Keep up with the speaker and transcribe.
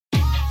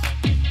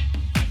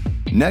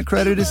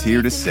NetCredit is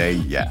here to say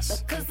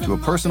yes to a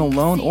personal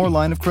loan or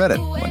line of credit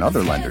when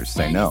other lenders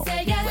say no.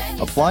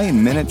 Apply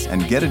in minutes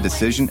and get a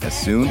decision as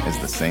soon as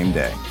the same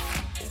day.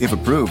 If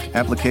approved,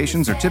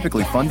 applications are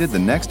typically funded the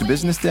next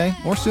business day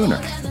or sooner.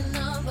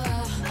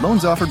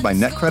 Loans offered by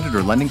NetCredit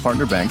or lending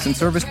partner banks and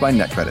serviced by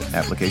NetCredit.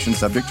 Application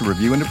subject to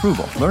review and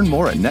approval. Learn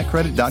more at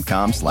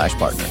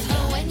netcredit.com/partner.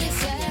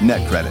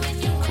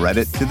 NetCredit.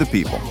 Credit to the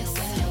people.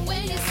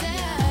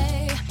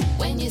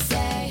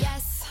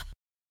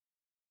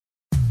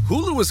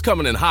 Hulu is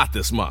coming in hot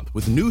this month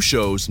with new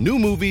shows, new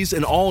movies,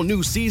 and all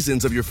new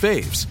seasons of your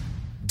faves.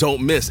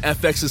 Don't miss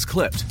FX's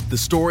Clipped, the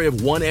story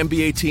of one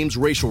NBA team's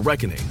racial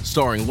reckoning,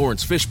 starring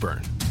Lawrence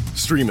Fishburne.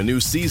 Stream a new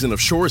season of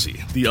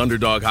Shoresy, the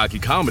underdog hockey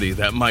comedy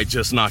that might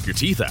just knock your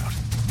teeth out.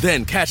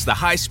 Then catch the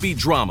high-speed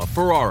drama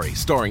Ferrari,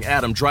 starring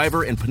Adam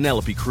Driver and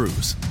Penelope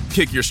Cruz.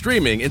 Kick your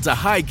streaming into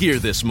high gear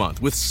this month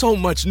with so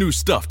much new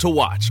stuff to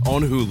watch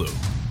on Hulu.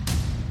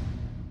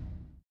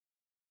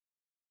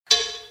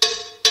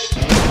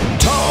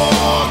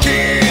 Talk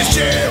is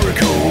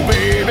Jericho,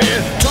 baby.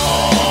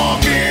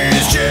 Talk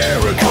is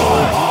Jericho.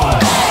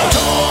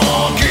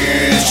 Talk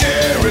is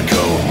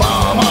Jericho,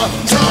 mama.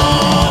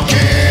 Talk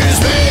is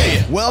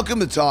me. Welcome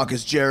to Talk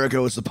is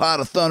Jericho. It's the pot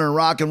of thunder and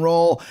rock and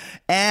roll.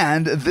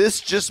 And this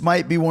just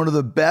might be one of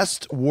the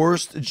best,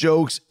 worst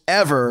jokes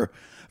ever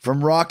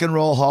from Rock and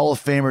Roll Hall of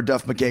Famer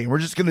Duff McKagan. We're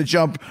just going to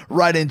jump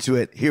right into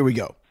it. Here we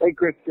go. Hey,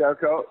 Chris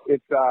Jericho.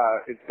 It's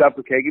Duff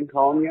McKagan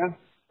calling you.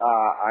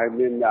 I'm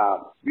in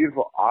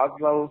beautiful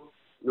Oslo,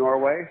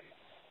 Norway,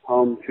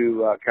 home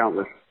to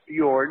countless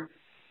fjords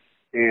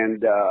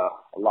and a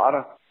lot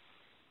of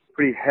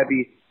pretty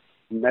heavy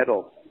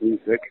metal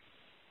music.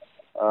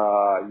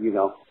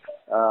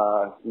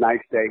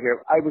 Nice day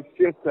here. I was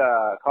just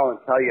calling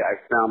to tell you I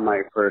found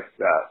my first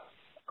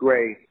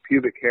gray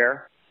pubic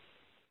hair.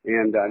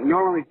 And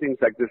normally things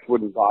like this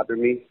wouldn't bother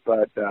me,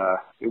 but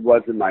it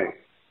was in my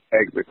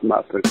Egg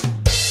McMuffin.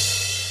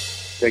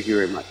 Thank you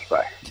very much.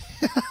 Bye.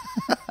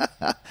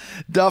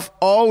 Duff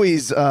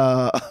always,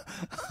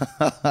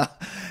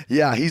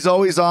 he's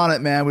always on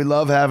it, man. We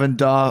love having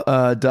Duff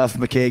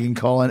McKagan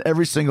call in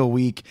every single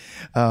week.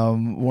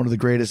 One of the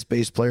greatest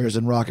bass players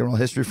in rock and roll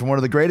history from one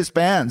of the greatest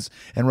bands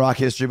in rock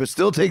history, but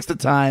still takes the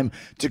time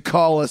to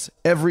call us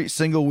every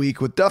single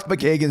week with Duff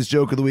McKagan's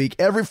Joke of the Week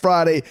every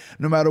Friday,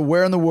 no matter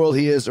where in the world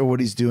he is or what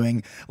he's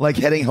doing, like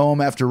heading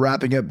home after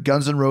wrapping up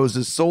Guns N'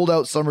 Roses'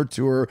 sold-out summer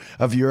tour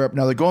of Europe.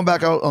 Now they're going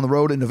back out on the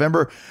road in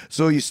November,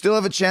 so you still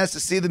have a chance to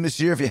see them this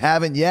year if you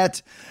haven't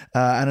yet.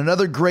 And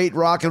another great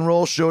rock and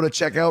roll show to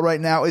check out right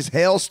now is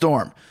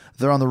Hailstorm.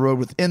 They're on the road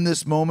with In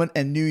This Moment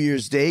and New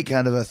Year's Day,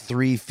 kind of a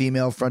 3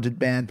 female-fronted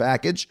band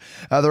package.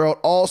 They're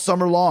out all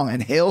summer long,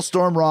 and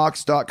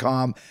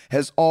HailstormRocks.com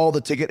has all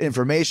the ticket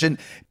information.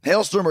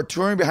 Hailstorm are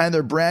touring behind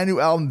their brand new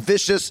album,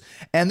 Vicious,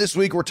 and this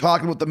week we're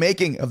talking about the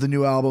making of the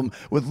new album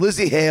with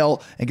Lzzy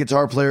Hale and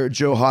guitar player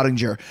Joe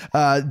Hottinger.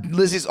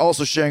 Lizzy's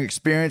also sharing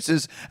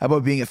experiences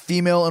about being a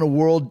female in a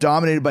world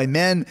dominated by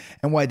men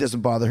and why it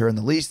doesn't bother her in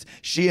the least.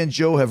 She and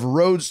Joe have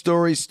road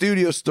stories,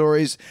 studio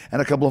stories,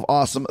 and a couple of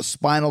awesome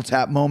Spinal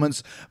Tap moments,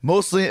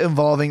 mostly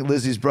involving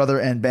Lizzy's brother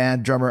and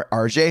band drummer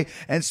RJ.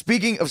 And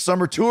speaking of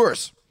summer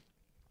tours,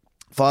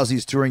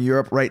 Fozzy's touring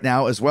Europe right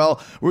now as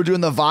well. We're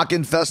doing the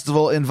Wacken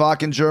Festival in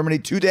Wacken, Germany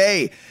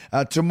today.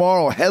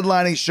 Tomorrow,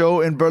 headlining show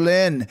in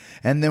Berlin.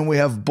 And then we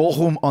have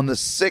Bochum on the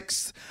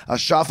 6th,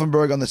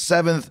 Schaffenburg on the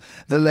 7th,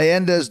 the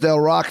Leyendas del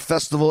Rock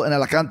Festival in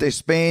Alicante,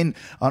 Spain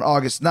on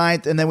August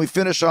 9th. And then we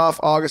finish off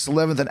August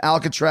 11th in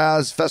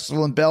Alcatraz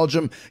Festival in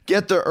Belgium.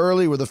 Get there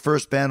early. We're the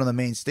first band on the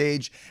main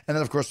stage. And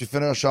then, of course, we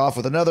finish off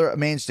with another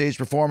main stage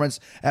performance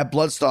at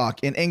Bloodstock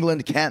in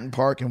England, Canton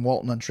Park in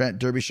Walton-on-Trent,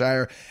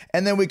 Derbyshire.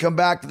 And then we come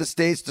back to the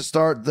States to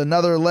start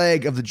another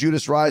leg of the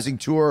Judas Rising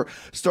tour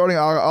starting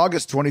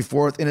August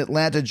 24th in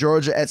Atlanta,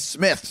 Georgia at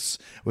Smith's.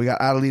 We got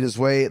Adelita's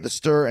Way, The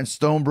Stir, and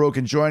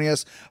Stonebroken joining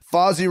us.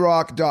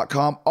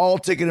 FozzyRock.com, all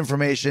ticket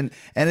information,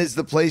 and is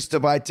the place to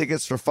buy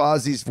tickets for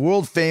Fozzy's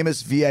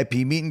world-famous VIP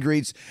meet and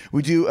greets.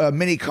 We do a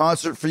mini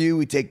concert for you.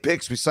 We take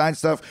pics, we sign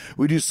stuff.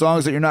 We do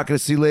songs that you're not going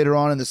to see later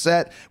on in the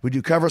set. We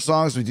do cover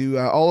songs. We do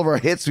all of our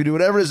hits. We do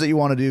whatever it is that you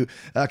want to do.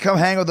 Come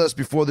hang with us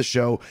before the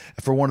show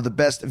for one of the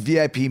best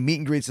VIP meet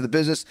and greets in the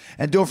business.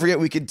 And don't forget,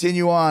 we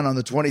continue on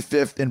the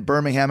 25th in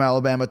Birmingham,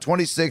 Alabama,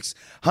 26th,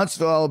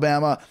 Huntsville,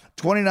 Alabama,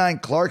 29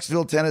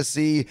 Clarksville,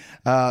 Tennessee,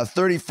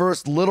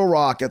 31st Little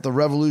Rock at the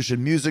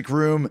Revolution Music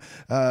Room.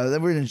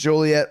 Then we're in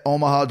Joliet,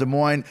 Omaha, Des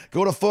Moines.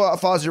 Go to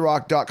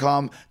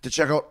FozzyRock.com to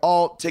check out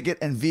all ticket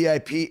and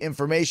VIP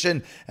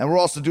information. And we're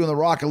also doing the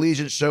Rock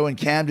Allegiance show in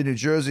Camden, New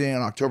Jersey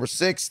on October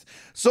 6th.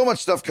 So much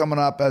stuff coming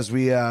up as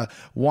we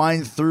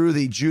wind through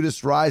the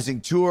Judas Rising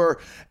tour,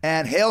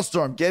 and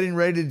Hailstorm getting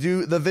ready to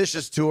do the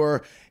Vicious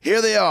tour.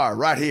 Here they are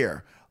right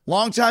here.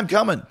 Long time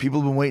coming.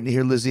 People have been waiting to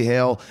hear Lzzy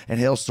Hale and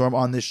Hailstorm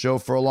on this show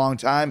for a long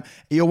time.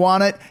 You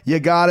want it, you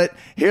got it.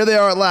 Here they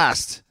are at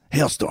last.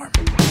 Hailstorm.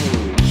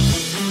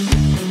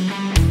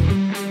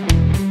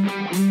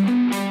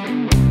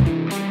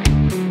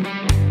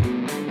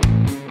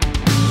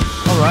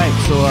 All right,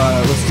 So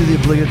let's do the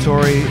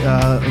obligatory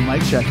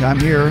mic check. I'm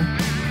here.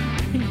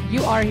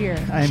 You are here.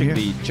 I am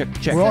here. Check.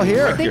 We're all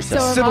here. I think so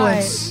am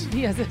Sibilance. I.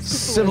 Yes, it's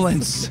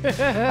Sibilance.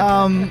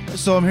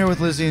 So I'm here with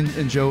Lizzie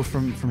and Joe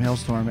from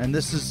Hailstorm, and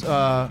this is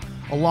a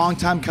long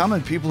time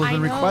coming. People have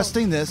been I know.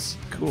 requesting this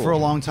for a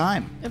long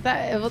time.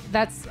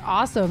 That's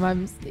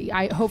awesome.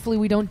 Hopefully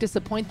we don't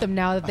disappoint them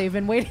now that they've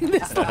been waiting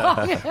this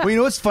long. Well, you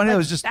know what's funny? I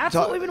was just That's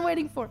what we've been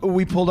waiting for.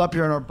 We pulled up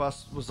here and our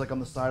bus was like on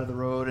the side of the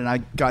road, and I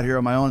got here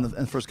on my own. And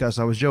the first guy I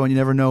saw was Joe, and you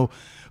never know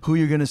who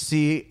you're going to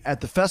see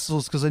at the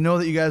festivals, because I know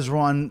that you guys were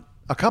on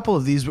a couple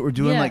of these, but we're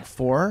doing like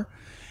 4.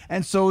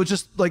 And so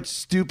just like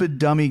stupid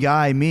dummy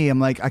guy me, I'm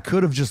like, I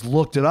could have just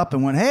looked it up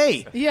and went,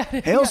 hey,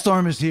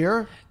 Hailstorm is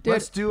here. Dude,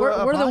 Let's do we're a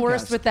the podcast.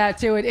 worst with that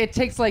too. It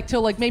takes like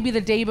till like maybe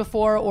the day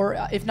before, or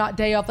if not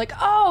day of, like,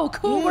 oh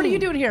cool, what are you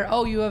doing here?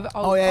 Oh, you have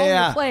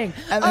you're playing.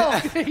 And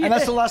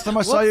that's the last time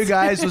I saw you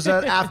guys was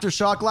at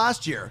Aftershock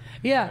last year.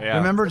 Yeah.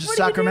 Remember, just What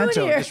are you doing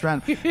Sacramento, here? just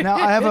ran. Now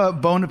I have a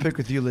bone to pick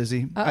with you,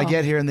 Lizzie. I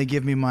get here and they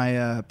give me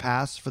my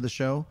pass for the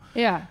show.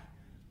 Yeah.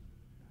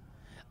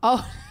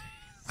 Oh,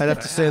 I'd have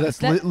to say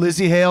that's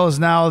Lizzie Hale is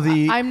now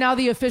the I'm now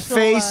the official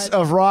face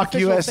of Rock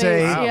official USA.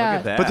 face. Wow, Yeah. look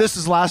at that. But this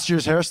is last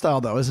year's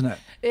hairstyle, though, isn't it?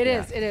 It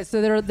is.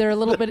 So they're a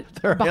little bit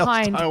Their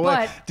behind. hairstyle.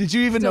 But Did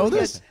you even still know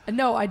this? good.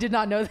 No, I did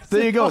not know this.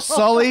 There you at go. all.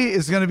 Sully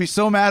is going to be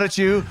so mad at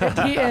you.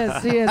 He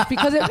is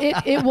because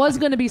it was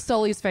going to be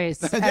Sully's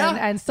face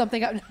and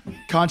something.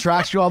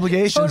 Contractual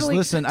obligations. Totally-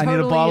 Listen, I need a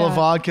totally, bottle of yeah.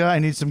 vodka. I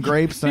need some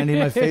grapes. And I need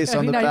my face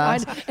on the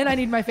pass. and I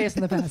need my face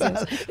in the pass.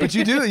 Yes. But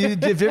you do. You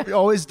did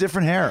always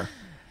different hair.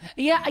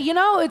 Yeah,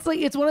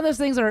 it's one of those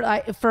things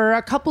where for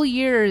a couple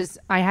years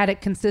I had it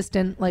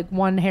consistent, like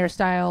one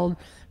hairstyle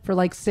for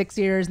like 6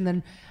 years, and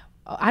then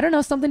I don't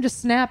know, something just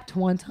snapped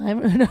one time.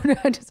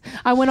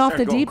 I went off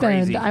the going deep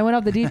end. crazy. I went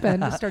off the deep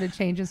end and started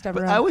changing stuff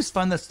But around. I always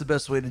find that's the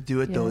best way to do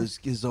it, though,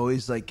 is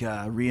always like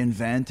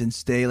reinvent and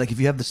stay. Like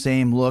if you have the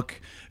same look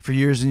for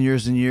years and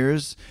years and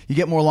years, you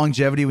get more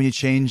longevity when you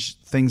change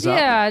things up.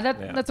 Yeah,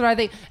 that's what I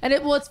think. And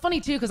it's funny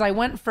too, because I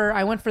went for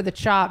the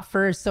chop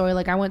first, so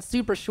I went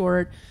super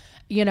short.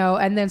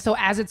 And then so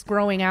as it's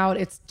growing out,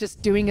 it's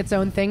just doing its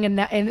own thing,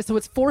 and so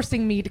it's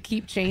forcing me to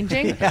keep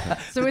changing.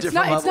 So it's different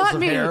not levels of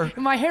me. hair.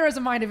 My hair has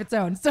a mind of its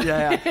own. So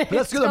Yeah. But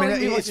that's good. I telling me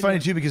mean, what it's to funny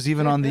do. too, because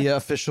even on the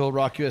official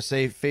Rock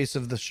USA face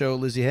of the show,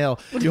 Lizzie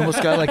Hale, you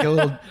almost got like a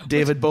little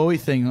David Bowie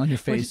thing on your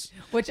face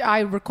which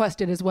I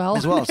requested as well.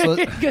 as well. So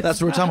that's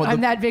what we're talking about.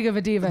 I'm that big of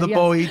a diva. The yes.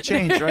 Bowie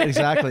change, right?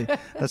 Exactly.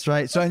 That's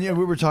right. So and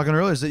we were talking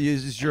earlier. Is that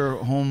is your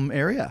home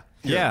area?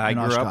 Yeah, I in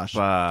grew Oshkosh?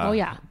 up. Oh,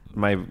 yeah.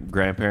 My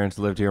grandparents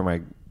lived here.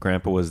 My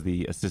grandpa was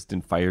the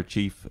assistant fire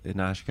chief in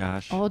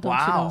Oshkosh. Oh, don't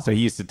Wow. you know? So he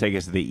used to take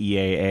us to the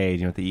EAA. Do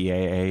you know what the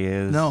EAA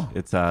is? No.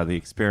 It's the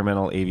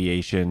Experimental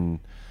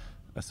Aviation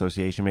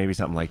Association, maybe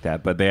something like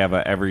that. But they have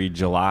every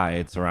July,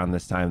 it's around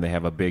this time, they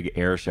have a big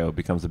air show. It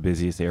becomes the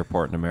busiest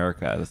airport in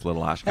America, this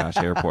little Oshkosh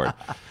airport.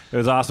 It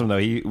was awesome, though.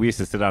 We used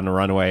to sit on the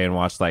runway and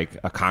watch, like,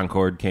 a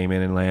Concorde came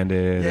in and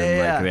landed.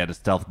 And, like, they had a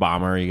stealth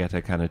bomber you got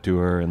to kind of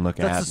tour and look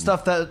at. That's the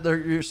stuff that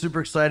you're super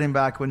exciting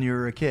back when you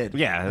were a kid.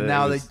 Yeah, And it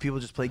now was- people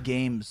just play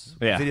games,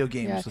 Yeah. video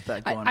games Yeah. with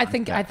that going I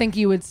on. think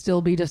you would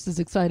still be just as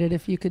excited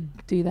if you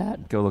could do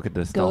that. Go look at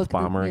the Go stealth look at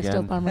the- bomber yeah, again.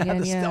 Stealth bomber again.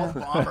 The yeah. stealth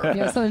bomber.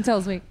 Yeah, something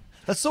tells me.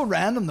 That's so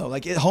random though.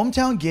 Like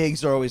hometown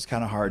gigs are always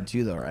kind of hard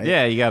too, though, right?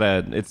 Yeah, you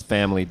gotta. It's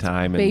family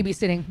time. And,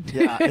 Babysitting.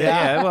 Yeah.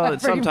 Yeah, well,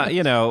 Pretty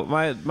sometimes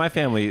much. my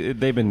family,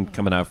 they've been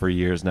coming out for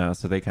years now,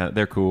 so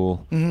they're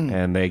cool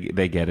and they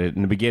get it.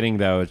 In the beginning,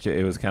 though,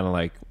 it was kind of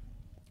like,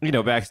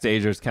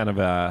 backstage there's kind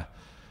of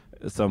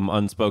some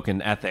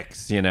unspoken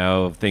ethics,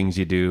 of things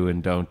you do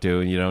and don't do,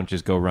 and you don't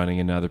just go running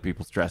into other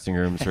people's dressing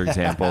rooms, for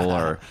example,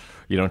 or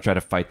you don't try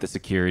to fight the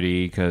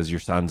security because your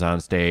son's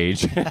on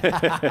stage.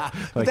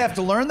 But they have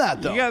to learn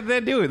that though. They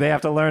do. They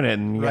have to learn it,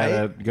 and you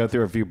gotta Right. go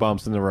through a few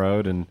bumps in the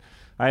road. And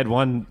I had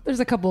one.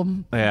 There's a couple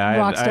Yeah,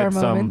 rock I had star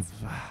some. moments.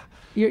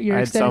 Your I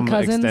had extended some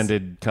cousins.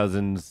 extended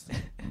cousins.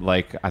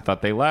 Like I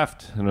thought they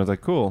left, and I was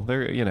like, "Cool,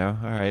 they're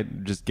all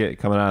right." Just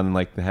coming on. And,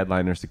 like the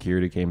headliner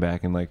security came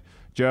back and like,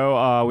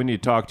 "Joe, we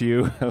need to talk to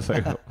you." I was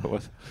like,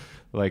 "What?"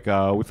 Like,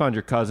 we found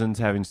your cousins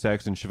having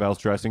sex in Chevelle's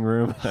dressing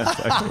room. I was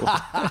like,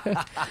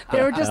 "Cool."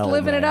 They were just Hell,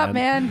 living it up,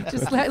 man.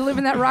 Just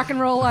living that rock and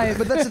roll life.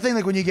 But that's the thing,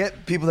 like when you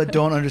get people that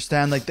don't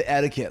understand like the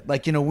etiquette,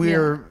 like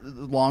we're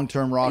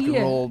long-term rock and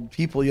Yeah. roll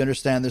people. You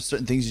understand there's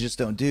certain things you just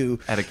don't do.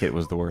 Etiquette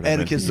was the word. I meant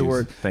to Etiquette's the use.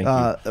 word. Thank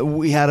you.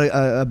 We had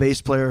a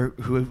bass player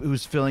who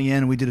was filling in.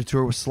 And we did a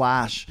tour with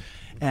Slash.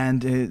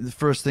 And the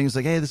first thing is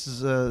like, hey, this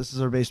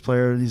is our bass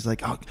player, and he's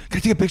like, oh, can I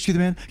take a picture of the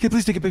man? Can you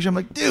please take a picture? I'm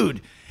like, dude,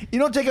 you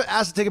don't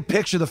ask to take a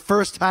picture the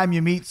first time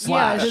you meet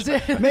Slash.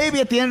 Yeah, Maybe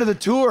at the end of the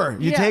tour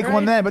you Yeah, take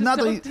one right. then, but Just not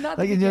don't- that not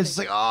like the it's just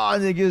like, oh, I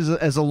think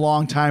as a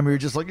long timer, you're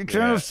just like, you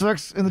can't have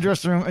sex in the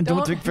dressing room and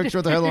don't take a picture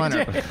with the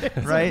headliner,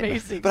 right?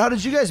 amazing. But how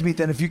did you guys meet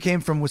then? If you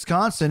came from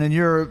Wisconsin and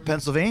you're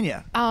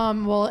Pennsylvania,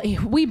 Well,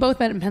 we both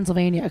met in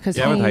Pennsylvania because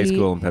I went to high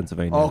school in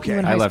Pennsylvania. Okay. You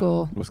went to I high left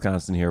school.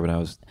 Wisconsin here when I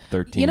was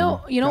 13. You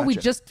know, we Gotcha.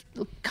 just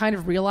kind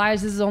of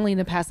realized, this is only in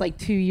the past like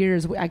 2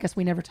 years. I guess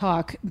we never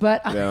talk,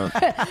 but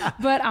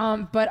but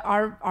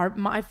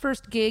my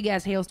first gig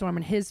as Hailstorm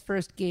and his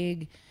first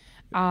gig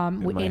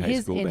in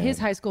his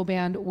high school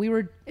band,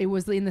 it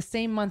was in the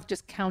same month,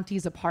 just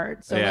counties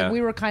apart. So like,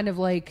 we were kind of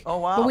like, oh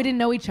wow, but we didn't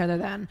know each other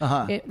then.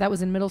 That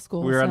was in middle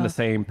school. We were on the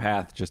same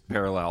path, just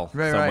parallel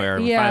somewhere.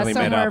 Right. Yeah, finally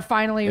met up.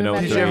 Finally.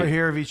 Did you ever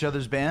hear of each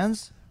other's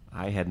bands?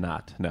 I had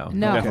not. No.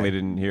 No. Definitely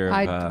didn't hear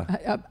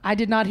of... I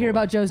did not hear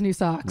about Joe's New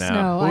Socks.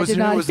 No. I did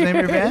not. What was the name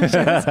of your band?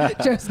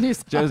 Joe's New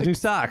Socks. Joe's New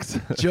Socks.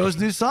 Joe's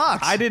New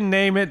Socks. I didn't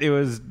name it. It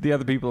was the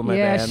other people in my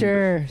band.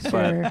 Sure.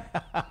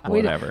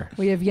 Whatever.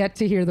 We have yet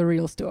to hear the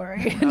real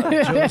story.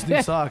 Joe's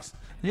New Socks.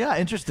 Yeah,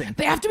 interesting.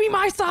 They have to be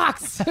my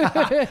socks.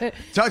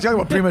 Talk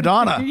about prima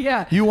donna.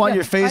 Yeah. You want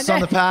your face on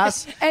the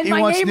pass. And he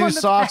my wants name new on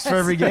the socks pass. for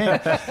every game.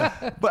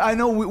 But I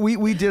know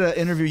we did an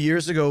interview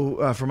years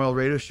ago for my old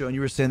radio show, and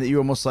you were saying that you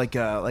were almost like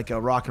a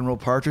rock and roll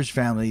Partridge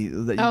family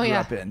that you grew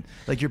up in.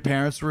 Like your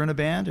parents were in a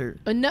band, or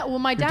no? Well,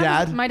 my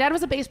dad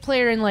was a bass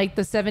player in like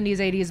the 70s,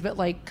 80s, but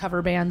like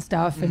cover band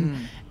stuff,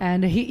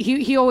 and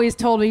he always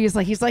told me he's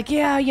like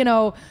yeah,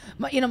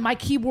 my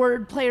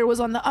keyboard player was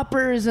on the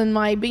uppers, and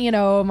my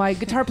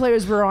guitar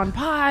players were on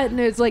pot. And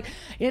it's like,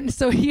 and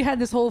so he had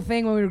this whole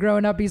thing when we were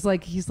growing up. He's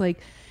like,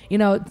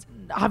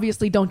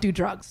 obviously don't do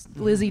drugs.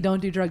 Lizzie, don't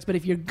do drugs. But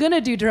if you're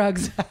gonna do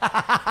drugs,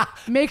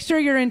 make sure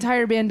your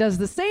entire band does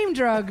the same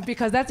drug,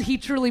 because he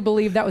truly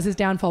believed that was his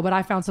downfall. But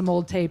I found some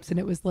old tapes, and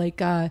it was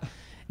like,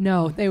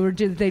 no,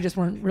 they just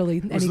weren't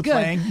really any good.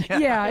 Playing?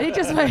 Yeah,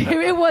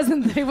 it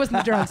wasn't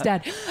the drugs,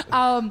 Dad.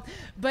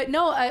 But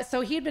no,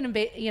 so he had been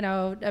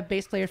a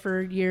bass player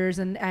for years,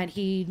 and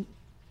he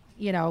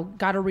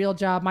got a real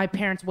job. My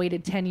parents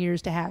waited 10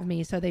 years to have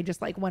me, so they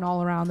just like went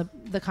all around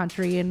the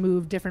country and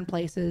moved different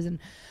places. And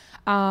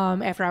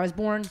after I was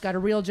born, got a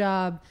real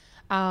job.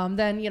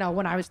 Then,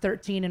 when I was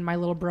 13 and my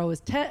little bro was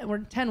 10,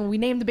 when we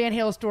named the band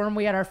Hailstorm,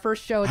 we had our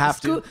first show at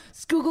the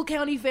Schuylkill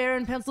County Fair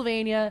in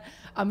Pennsylvania.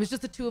 It was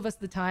just the two of us at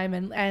the time.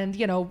 And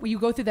you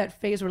go through that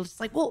phase where it's just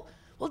like, well,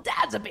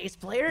 Dad's a bass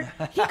player.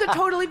 He could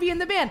totally be in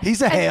the band.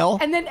 He's a Hale.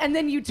 And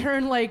then you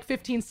turn like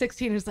 15,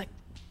 16, and it's like,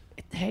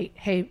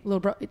 hey, little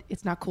bro,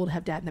 it's not cool to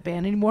have Dad in the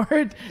band anymore.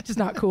 It's just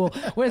not cool.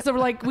 So we're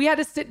like, we had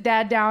to sit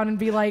Dad down and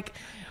be like,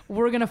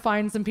 we're going to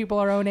find some people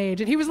our own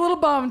age. And he was a little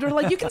bummed. We're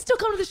like, you can still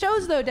come to the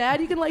shows though, Dad.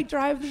 You can like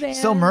drive the van.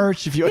 Sell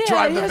merch if you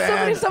drive the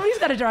van. Somebody's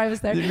got to drive us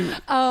there.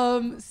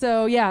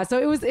 So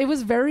it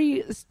was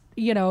very,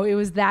 it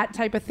was that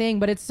type of thing.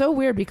 But it's so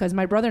weird because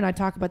my brother and I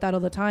talk about that all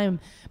the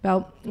time,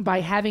 about by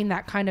having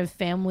that kind of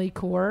family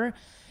core.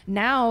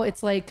 Now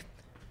it's like,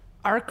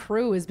 our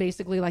crew is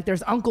basically like,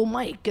 there's Uncle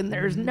Mike and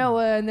there's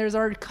Noah and there's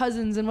our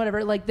cousins and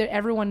whatever. Like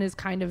everyone is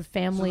kind of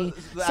family.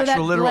 So that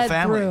literal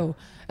family. Through.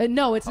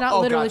 No, it's not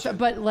literally, gotcha.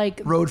 but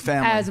like road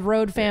family. As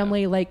road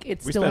family, like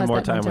it we still spend has more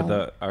that time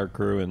mentality. with our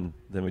crew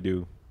than we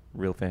do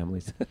real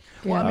families.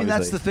 Well, I mean,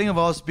 that's Obviously. the thing of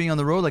us being on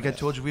the road. Like I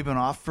told you, we've been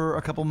off for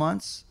a couple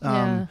months.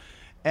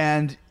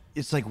 And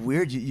it's like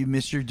weird. You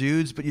miss your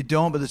dudes, but you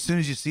don't. But as soon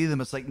as you see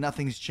them, it's like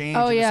nothing's changed.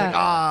 Oh, And yeah. It's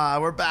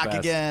like, we're back Best.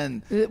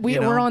 again.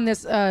 We're on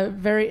this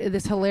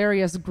this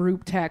hilarious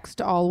group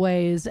text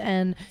always,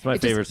 and It's my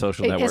favorite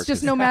social network. It's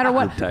just is no matter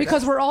what, group text.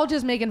 because we're all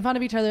just making fun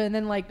of each other. And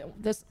then like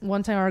this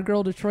one time, our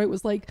girl Detroit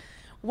was like,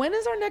 when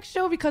is our next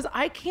show? Because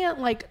I can't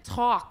like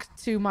talk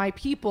to my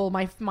people,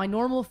 my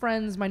normal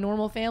friends, my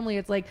normal family.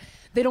 It's like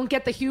they don't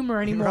get the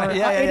humor anymore. Right,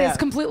 yeah, It yeah. has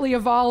completely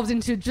evolved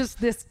into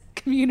just this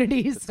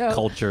community. So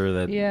culture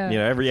that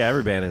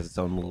every band has its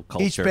own little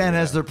culture. Each band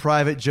has their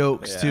private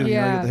jokes too. You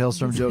Yeah. get the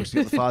Hailstorm jokes,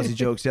 you get the Fozzy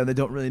jokes. Yeah, they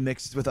don't really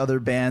mix with other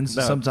bands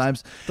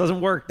sometimes.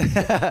 Doesn't work.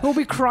 we'll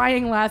be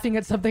crying, laughing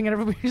at something, and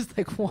everybody's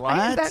like,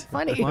 "Why is that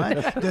funny?"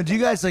 What? Now, do you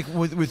guys like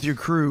with your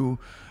crew?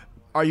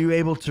 Are you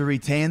able to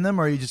retain them,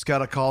 or you just got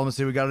to call them and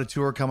say, "We got a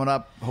tour coming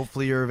up.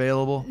 Hopefully, you're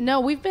available." No,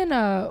 we've been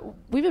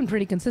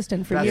pretty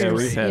consistent for That's years. Yeah,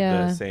 we've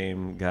had the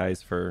same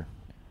guys for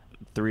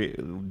 3.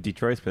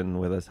 Detroit's been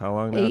with us how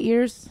long now? 8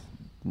 years.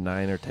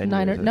 9 or 10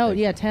 9 years. or I no, think.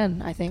 yeah,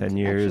 10. I think 10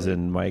 years, actually.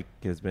 and Mike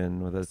has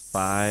been with us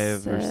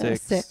 5 or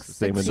 6.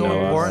 Same with So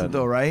Noah. important,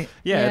 though, right?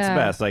 Yeah, it's Yeah.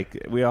 best.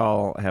 Like we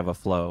all have a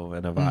flow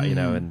and a vibe,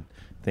 and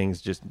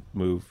things just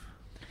move.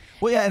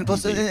 Well, yeah, and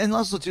plus, and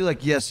also too,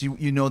 like, yes,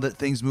 you know that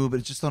things move, but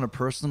it's just on a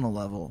personal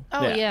level.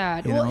 Oh yeah.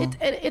 You Well, know?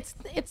 it's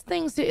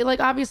things like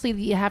obviously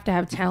you have to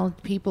have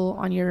talented people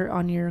on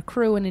your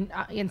crew,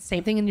 and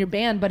same thing in your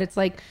band. But it's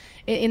like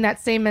in that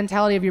same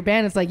mentality of your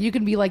band, it's like you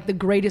can be like the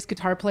greatest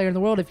guitar player in the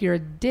world. If you're a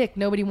dick,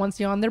 nobody wants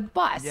you on their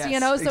bus.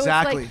 Yes, So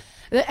exactly.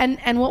 it's like,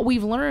 and what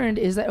we've learned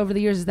is that over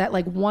the years is that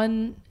like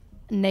one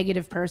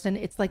negative person,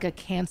 it's like a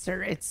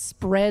cancer. It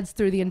spreads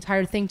through the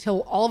entire thing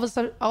till all of us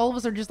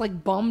are just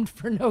like bummed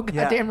for no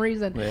goddamn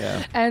reason.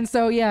 Yeah. And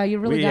so you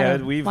really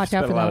gotta we've watch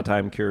spent out for a lot that. of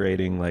time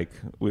curating. Like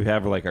we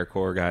have like our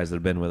core guys that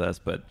have been with us,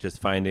 but just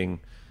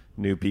finding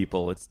new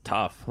people, it's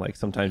tough. Like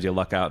sometimes you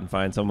luck out and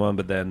find someone,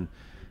 but then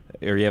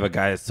or you have a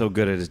guy that's so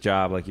good at his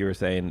job, like you were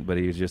saying, but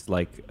he was just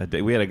like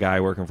we had a guy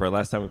working for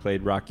last time we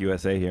played Rock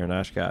USA here in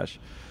Oshkosh.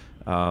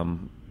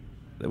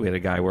 We had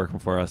a guy working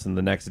for us, and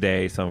the next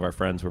day some of our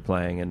friends were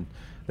playing, and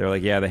they're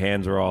like, yeah, the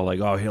hands were all like,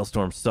 oh,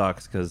 Hailstorm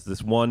sucks because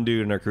this one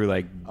dude in our crew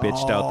like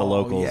bitched out the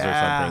locals or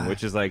something,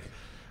 which is like,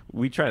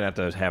 we try not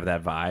to have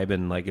that vibe,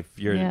 and like if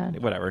you're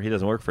whatever, he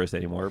doesn't work for us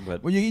anymore.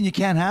 But well, you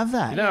can't have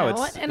that. No, and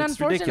it's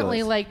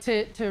unfortunately, ridiculous. like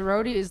to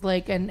roadies,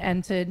 like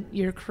and to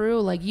your crew,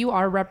 like you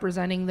are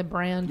representing the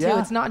brand too. Yeah.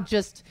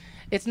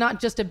 It's not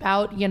just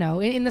about, you know,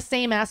 in the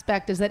same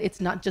aspect as that it's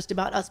not just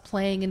about us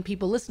playing and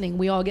people listening.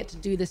 We all get to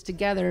do this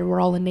together. We're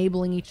all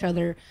enabling each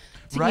other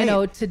to, Right. you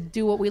know, to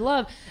do what we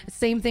love.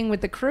 Same thing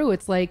with the crew.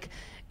 It's like,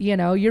 you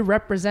know, you're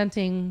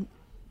representing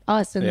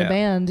us and the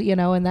band, you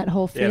know, and that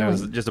whole Yeah, feeling. and it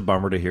was just a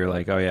bummer to hear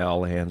like, oh yeah,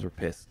 all the hands were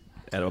pissed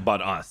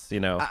about us, you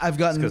know. I've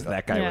gotten because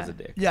that guy was a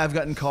dick. Yeah, I've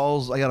gotten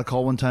calls. I got a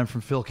call one time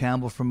from Phil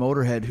Campbell from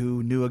Motorhead,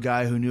 who knew a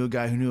guy who knew a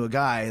guy who knew a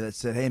guy that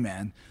said, "Hey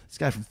man, this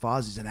guy from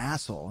Fozzie's an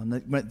asshole," and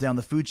it went down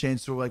the food chain.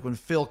 So like when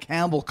Phil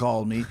Campbell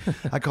called me,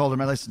 I called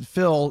him and I said,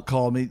 "Phil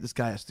called me. This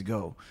guy has to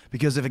go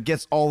because if it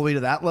gets all the way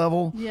to that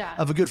level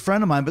of a good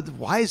friend of mine, but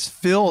why is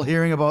Phil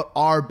hearing about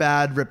our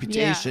bad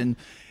reputation?"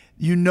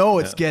 You know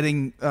it's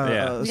getting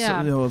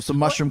some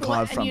mushroom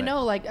cloud from and you it.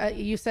 know, like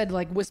you said,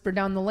 like whisper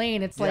down the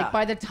lane. It's like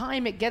by the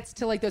time it gets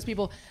to like those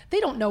people, they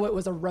don't know it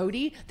was a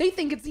roadie. They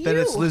think it's you. That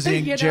it's Lizzie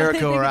and You know? Jericho They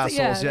think are it's-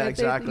 assholes. Yeah, they-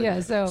 exactly. Yeah,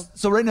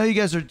 So right now you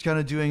guys are kind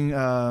of doing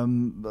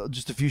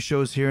just a few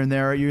shows here and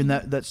there. You're in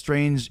that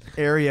strange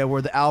area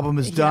where the album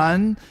is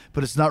done,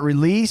 but it's not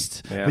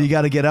released. Yeah. But you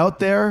got to get out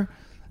there.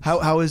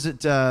 How is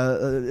it?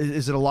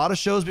 Is it a lot of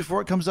shows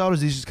before it comes out? Or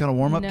is these just kind of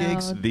warm up No.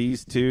 gigs?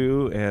 These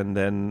two, and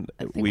then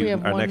think we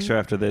have our one- next show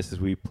after this is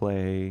we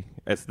play.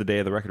 It's the day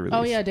of the record release.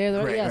 Oh yeah, day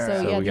of the yeah.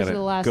 So So yeah, we these are gotta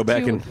the last go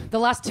back two. and- The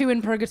last two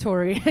in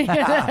purgatory.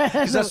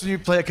 Because that's when you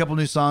play a couple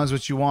new songs,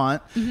 which you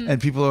want,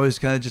 and people are always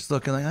kind of just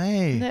looking like,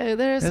 "Hey,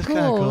 There's that's cool.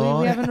 kinda cool."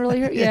 We haven't really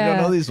heard. You Yeah,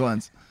 don't know these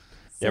ones.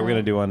 Yeah, we're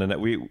gonna do one,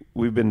 and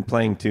we've been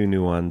playing two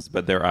new ones,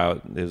 but they're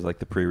out. There's like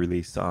the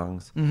pre-release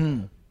songs,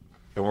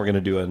 and we're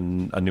gonna do a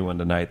new one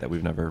tonight that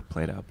we've never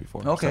played out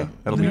before. Okay. so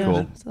that'll be Yeah,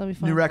 cool. So that'll be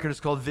fun. New record is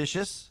called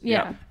Vicious.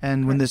 Yeah.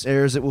 And when this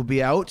airs, it will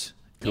be out.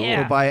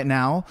 Yeah. Go buy it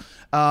now.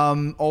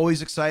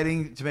 Always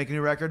exciting to make a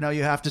new record. Now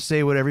you have to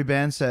say what every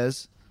band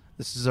says.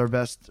 This is our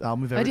best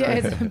album we've ever done.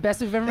 It's the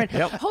best we've ever made.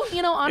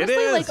 You know, honestly,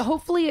 is. like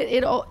hopefully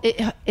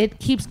it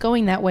keeps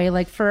going that way.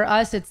 Like for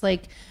us, it's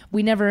like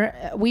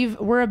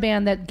we're a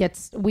band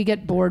that we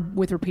get bored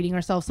with repeating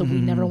ourselves, so we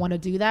never want to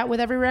do that with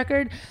every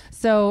record.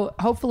 So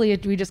hopefully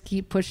we just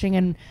keep pushing,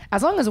 and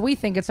as long as we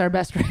think it's our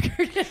best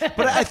record.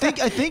 But I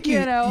think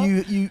You know?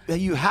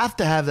 you have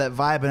to have that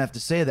vibe and have to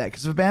say that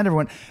because if a band ever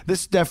went,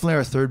 this is definitely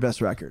our third best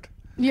record.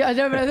 Yeah,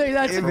 no, but I think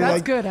that's It'd be that's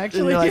like- good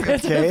actually. You're like,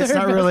 That's okay, the it's third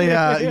not best really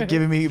record.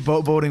 giving me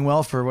boding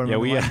well for what Yeah,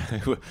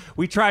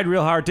 we tried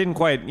real hard, didn't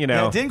quite,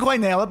 didn't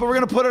quite nail it, but we're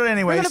gonna put it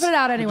anyways. We're gonna put it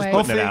out anyway.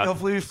 putting it Hopefully, out.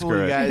 hopefully we fool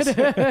you guys,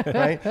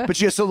 right?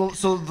 But yeah, so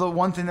the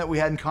one thing that we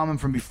had in common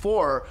from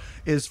before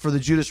is for the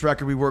Judas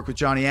record we worked with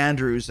Johnny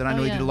Andrews, and I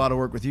know he yeah. did a lot of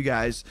work with you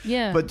guys.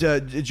 Yeah. But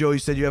Joe, you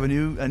said you have a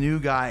new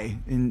guy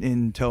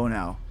in tow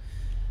now.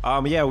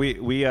 Yeah, we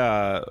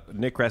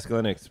Nick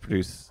Raskulinecz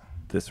produced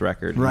this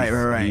record.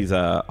 Right. He's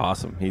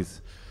awesome.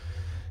 He's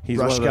Rush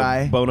one of the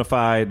guy. bona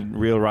fide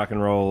real rock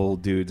and roll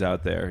dudes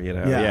out there. You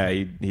know, Yeah.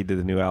 he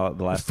did the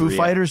last Foo three,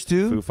 Fighters,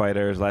 too? Foo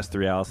Fighters, last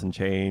three Alice in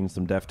Chains,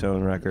 some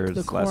Deftone records,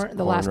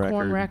 The last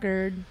Korn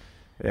record.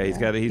 Yeah,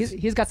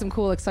 He's got some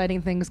cool,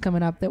 exciting things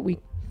coming up that we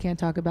can't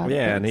talk about.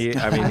 Yeah, and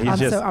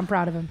I'm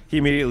proud of him. he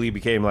immediately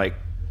became like,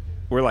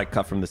 we're like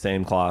cut from the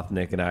same cloth,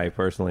 Nick and I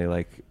personally.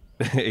 Like,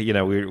 you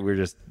know, we're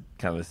just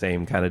kind of the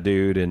same kind of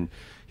dude, and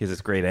he has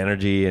this great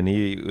energy, and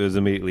he was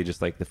immediately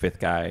just like the fifth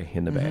guy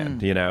in the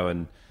band, you know,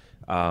 and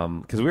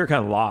because we were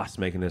kind of lost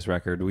making this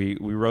record. We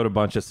wrote a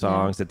bunch of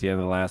songs at the end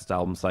of the last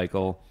album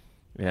cycle,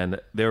 and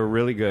they were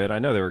really good. I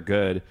know they were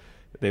good.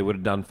 They would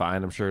have done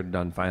fine. I'm sure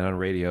done fine on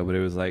radio, but it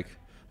was like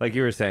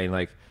you were saying,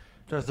 like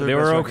they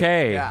were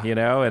okay, you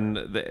know, and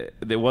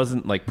it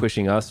wasn't like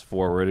pushing us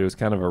forward. It was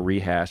kind of a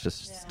rehash of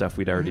stuff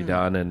we'd already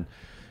done,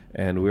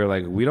 and we were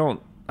like,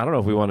 I don't know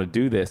if we want to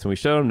do this. And we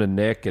showed him to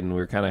Nick, and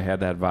we kind of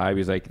had that vibe.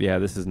 He's like, yeah,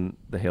 this isn't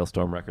the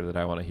Hailstorm record that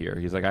I want to hear.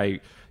 He's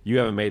like, you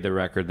haven't made the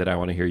record that I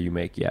want to hear you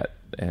make yet.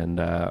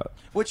 And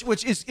Which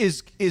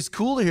is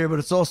cool to hear, but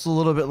it's also a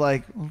little bit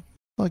like, well,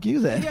 fuck you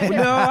then.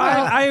 no,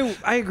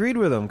 I agreed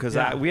with him because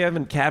we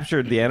haven't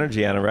captured the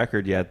energy on a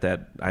record yet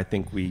that I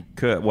think we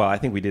could. Well, I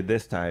think we did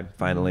this time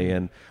finally,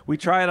 and we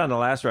tried on the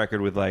last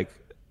record with like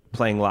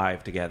playing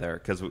live together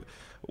because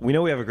we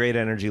know we have a great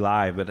energy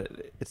live, but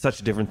it's such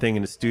a different thing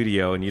in the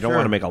studio, and you don't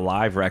want to make a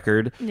live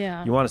record.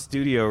 Yeah. You want a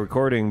studio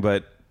recording,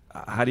 but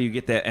how do you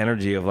get that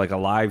energy of like a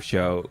live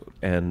show?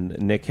 And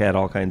Nick had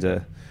all kinds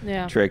of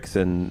tricks,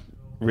 and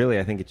really,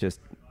 I think he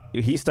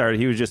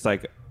was just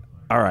like,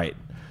 all right,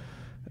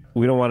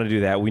 we don't want to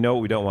do that. We know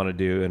what we don't want to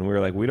do. And we were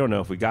like, we don't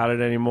know if we got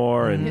it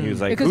anymore. And he was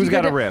like, Because who's you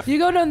got go a down- riff? You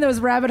go down those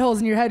rabbit holes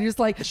in your head. You're just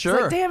like, it's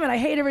Sure. like, damn it, I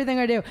hate everything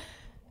I do.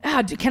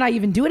 Can I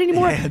even do it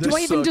anymore? Yeah, do I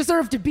even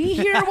deserve to be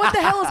here? What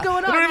the hell is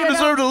going on? I don't even You know?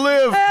 deserve to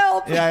live.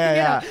 Help!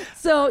 Yeah.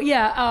 So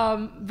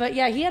but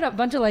he had a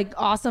bunch of like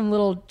awesome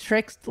little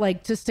tricks,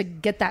 like just to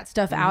get that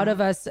stuff out of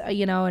us,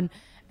 you know,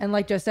 And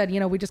like Joe said,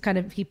 we just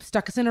he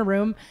stuck us in a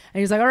room and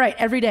he was like, all right,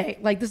 every day.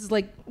 Like, this is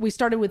like, we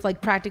started with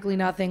like practically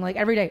nothing. Like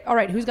every day. All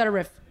right, who's got a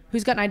riff?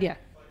 Who's got an idea?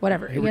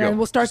 Whatever. Here we go. And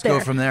we'll start Just there.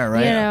 go from there,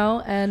 right?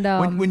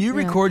 And when you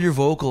record your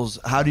vocals,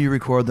 how do you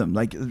record them?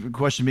 Like, the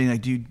question being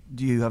like, do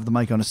you have the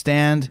mic on a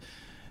stand?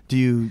 Do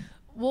you?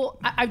 Well,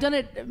 I've done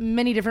it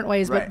many different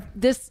ways, Right. but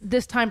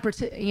this time,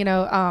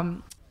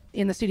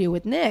 in the studio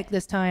with Nick,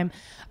 this time,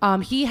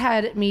 he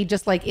had me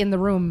just like in the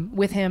room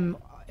with him.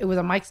 It was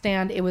a mic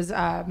stand. It was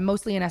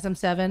mostly an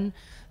SM7,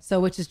 so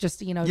which is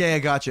just Yeah,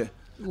 gotcha. I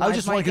was live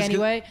just mic wondering 'cause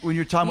anyway. when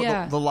you're talking Yeah.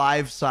 about the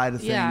live side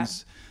of Yeah.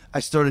 things, I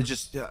started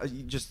just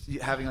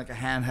having like a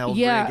handheld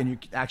Yeah. rig and you're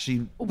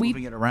actually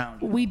moving it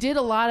around. We did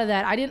a lot of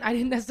that. I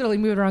didn't necessarily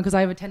move it around because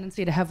I have a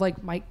tendency to have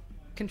like mic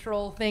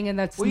control thing, and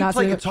that's Well, you not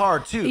play so- guitar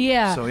too.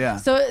 Yeah. So yeah.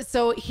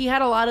 So he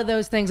had a lot of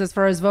those things as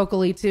far as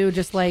vocally too,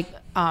 just like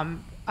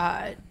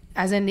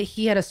as in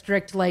he had a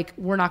strict like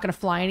we're not going to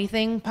fly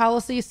anything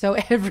policy. So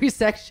every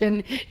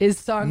section is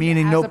sung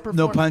Meaning as no a no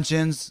performance.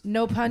 punch-ins.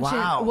 No punching.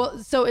 Wow. Well,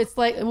 so it's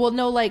like,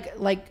 no, like,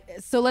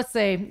 so let's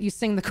say you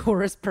sing the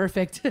chorus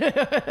perfect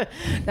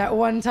that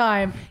one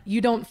time, you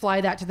don't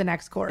fly that to the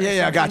next chorus.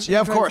 Yeah, I got you.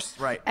 Yeah, of course.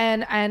 Right.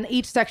 And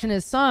each section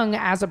is sung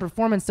as a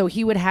performance. So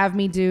he would have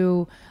me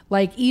do,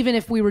 like, even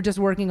if we were just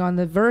working on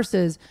the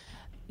verses,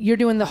 you're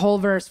doing the whole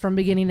verse from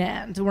beginning to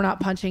end. We're not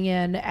punching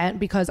in, and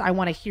because I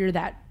want to hear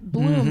that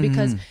bloom,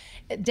 because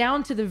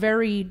down to the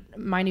very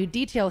minute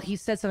detail, he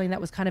said something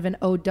that was kind of an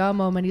oh duh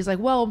moment. He's like,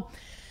 well,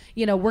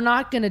 we're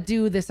not going to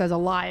do this as a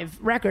live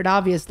record,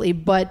 obviously,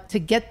 but to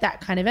get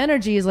that kind of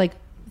energy is like,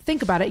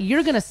 think about it.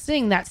 You're going to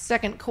sing that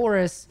second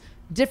chorus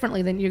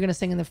differently than you're going to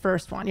sing in the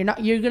first one.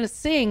 You're going to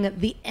sing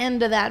the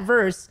end of that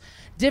verse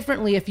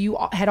differently if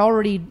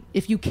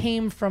you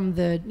came from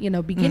the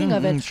beginning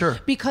of it, sure.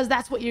 because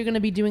that's what you're going to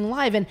be doing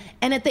live, and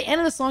at the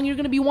end of the song you're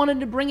going to be wanting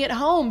to bring it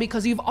home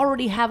because you've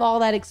already have all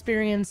that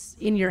experience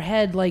in your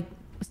head, like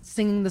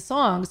singing the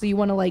song, so you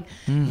want to like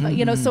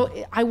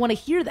so I want to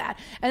hear that.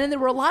 And then there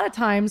were a lot of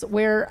times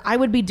where I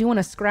would be doing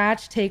a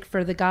scratch take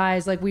for the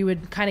guys, like we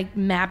would kind of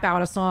map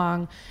out a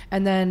song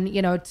and then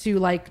to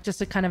like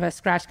just a kind of a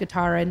scratch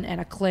guitar and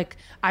a click,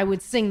 I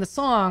would sing the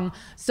song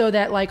so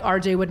that like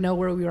RJ would know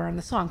where we were on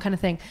the song, kind of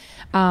thing.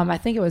 I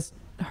think it was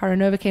Heart of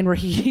Novocaine where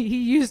he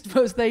used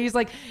most of that.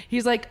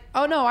 He's like,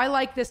 oh no, I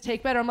like this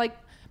take better. I'm like,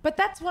 but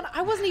that's when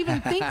I wasn't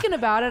even thinking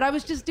about it. I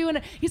was just doing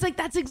it. He's like,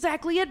 that's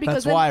exactly it.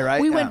 Because That's then why,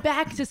 right? we Yeah. went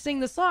back to sing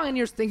the song and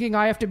you're thinking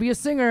I have to be a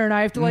singer and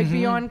I have to like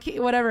be on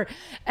key, whatever.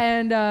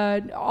 And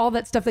all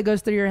that stuff that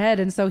goes through your head.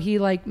 And so he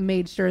like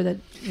made sure that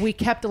we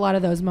kept a lot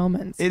of those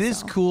moments. It is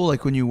So. cool,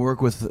 like when you work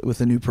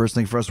with a new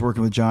person. Like for us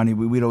working with Johnny,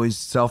 we'd always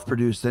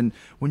self-produce, and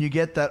when you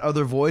get that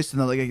other voice,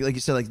 and like you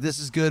said, like this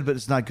is good, but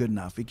it's not good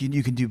enough.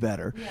 You can do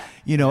better.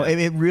 Yeah.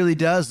 It really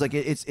does. Like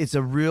it's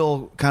a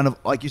real kind of,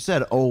 like you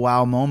said, oh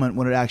wow moment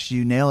when it actually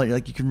you nail it.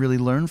 Like you can really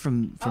learn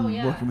from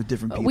working with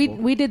different people.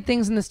 We did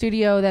things in the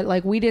studio that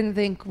like we didn't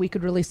think we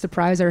could really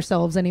surprise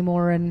ourselves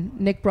anymore, and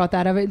Nick brought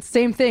that up. It's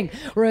same thing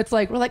where it's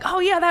like we're like, oh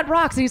yeah, that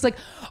rocks, and he's like,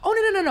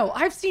 oh no,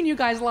 I've seen you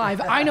guys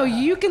live. I know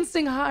you can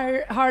sing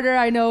harder.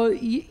 I know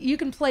you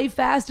can play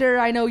faster.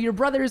 I know your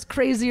brother's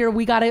crazier.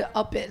 We got to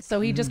up it. So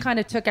he just kind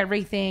of took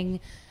everything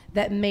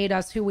that made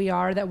us who we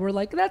are, that we're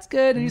like, that's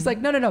good, and he's like,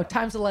 no,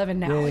 times 11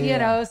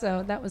 now.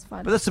 So that was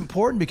fun. But that's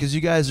important because you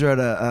guys are at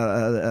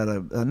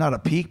a not a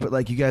peak, but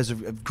like you guys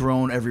have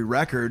grown every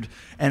record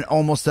and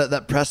almost at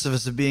that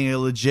precipice of being a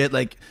legit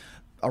like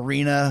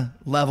arena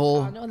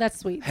level Oh, no, that's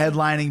sweet.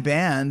 headlining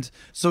band.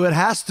 So it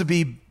has to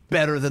be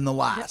better than the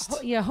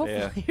last. Yeah,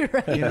 hopefully you're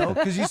right.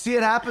 Because you see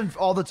it happen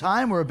all the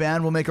time where a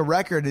band will make a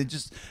record and it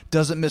just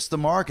doesn't miss the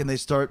mark and they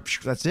start,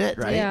 that's it,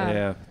 right? Yeah.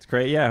 Yeah, it's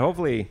great. Yeah,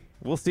 hopefully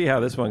we'll see how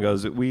this one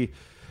goes. We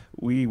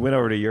went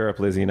over to Europe,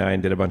 Lizzie and I,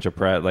 and did a bunch of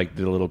did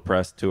a little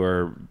press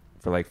tour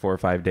for like 4 or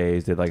 5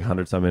 days. Did like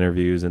 100 some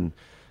interviews, and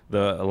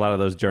a lot of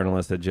those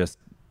journalists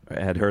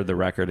had heard the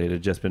record. It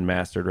had just been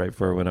mastered right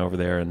before we went over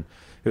there, and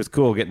it was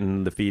cool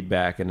getting the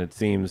feedback. And it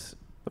seems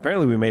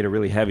apparently we made a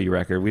really heavy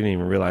record. We didn't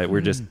even realize we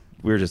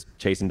were just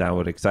chasing down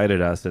what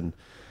excited us, and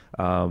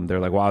they're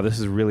like, wow, this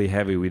is really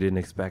heavy. We didn't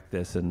expect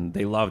this. And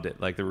they loved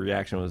it. Like the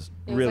reaction was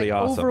It was really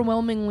like awesome.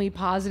 overwhelmingly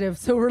positive.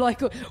 So we're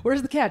like,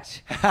 where's the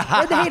catch?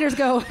 Where'd the haters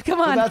go?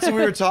 Come on. Well, that's what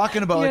we were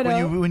talking about. Like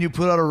You know? when you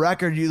put out a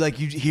record, you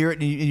hear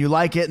it and you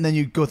like it, and then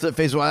you go through the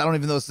phase. Well, I don't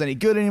even know if it's any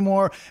good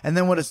anymore. And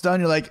then when it's done,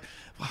 you're like,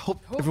 I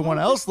hope everyone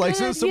else likes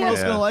it. good, Someone else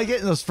yeah. gonna like it.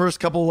 And those first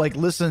couple like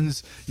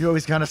listens, you're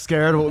always kind of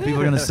scared of what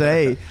people are gonna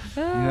say.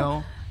 You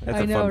know. That's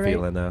I a know, fun right?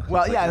 feeling though.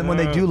 Well, yeah, and when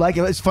they do like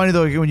it, it's funny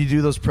though when you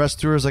do those press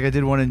tours. Like I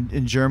did one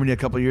in Germany a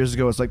couple of years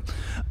ago. It's like,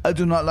 I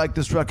do not like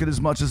this record as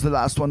much as the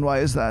last one. Why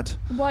is that?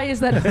 Why is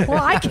that?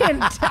 Well, I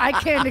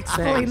can't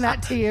explain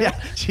that to you.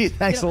 Yeah, gee,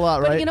 thanks a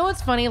lot, But right? you know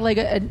what's funny? Like,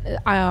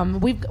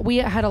 we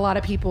had a lot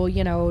of people,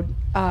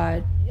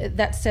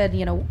 that said,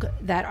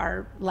 that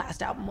our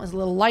last album was a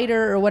little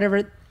lighter or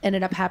whatever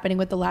ended up happening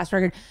with the last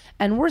record,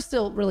 and we're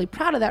still really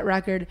proud of that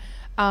record.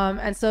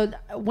 And so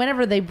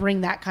whenever they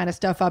bring that kind of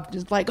stuff up,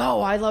 just like,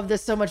 oh, I love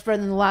this so much better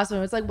than the last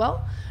one, it's like,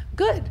 well,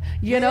 good,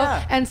 you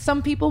know. And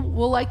some people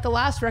will like the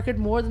last record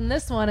more than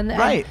this one, and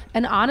Right.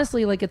 and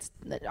honestly, like it's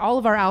all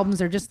of our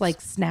albums are just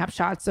like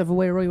snapshots of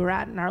where we were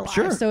at in our lives.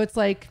 Sure. So it's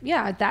like,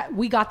 yeah, that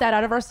we got that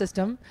out of our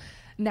system.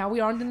 Now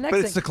we are on to the next But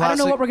thing. it's the I don't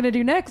know classic- what we're gonna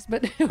do next,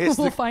 but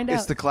we'll find out.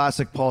 It's the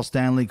classic Paul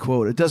Stanley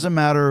quote. It doesn't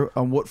matter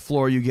on what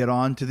floor you get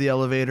on to the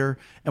elevator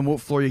and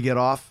what floor you get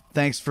off.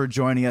 Thanks for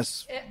joining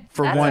us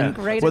for that's a one,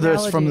 great whether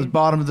it's from the analogy.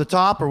 bottom to the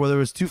top or whether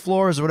it's 2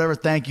 floors or whatever.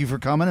 Thank you for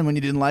coming. And when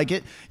you didn't like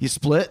it, you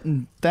split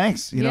and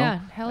thanks. You yeah,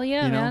 know. hell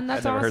yeah, You know? man. That's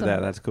I've never awesome. heard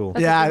that. That's cool.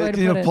 That's a Yeah, good way to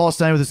you know, put it. Paul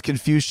Stanley with his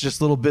Confucius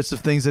little bits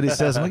of things that he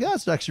says. I'm like,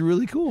 that's actually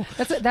really cool.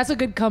 That's a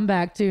good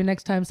comeback too.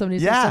 Next time somebody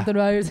says Yeah. something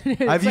about it,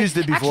 it's I've used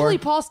it before. Actually,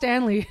 Paul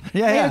Stanley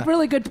Yeah, made yeah. a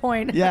really good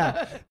point.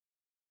 Yeah.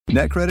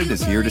 NetCredit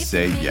is here to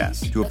say yes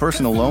to a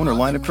personal loan or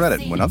line of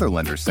credit when other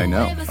lenders say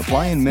no.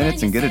 Apply in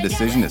minutes and get a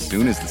decision as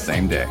soon as the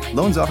same day.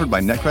 Loans offered by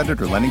NetCredit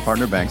or lending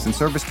partner banks and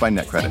serviced by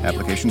NetCredit.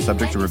 Application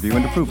subject to review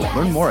and approval.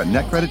 Learn more at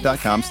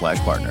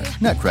netcredit.com/partners.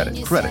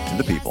 NetCredit. Credit to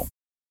the people.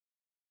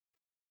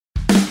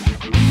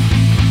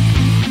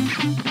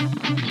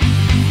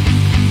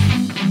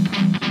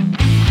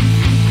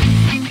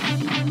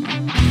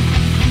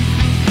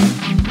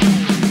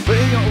 But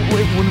you know,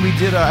 when we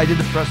did, I did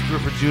the press tour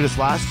for Judas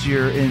last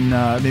year in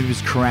maybe it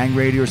was Kerrang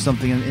Radio or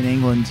something in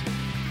England,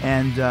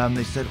 and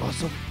they said, "Oh,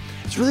 so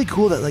it's really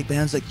cool that like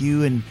bands like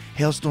you and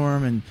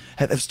Hailstorm and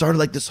have started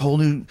like this whole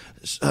new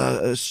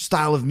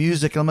style of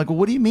music." And I'm like, "Well,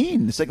 what do you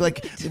mean?" It's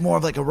like more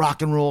of like a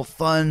rock and roll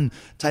fun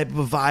type of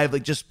a vibe,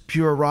 like just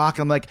pure rock.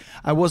 I'm like,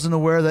 I wasn't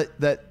aware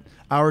that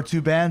our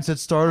 2 bands had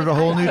started a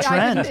whole new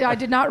trend. I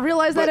did not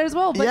realize that as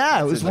well. But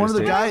yeah, it was one of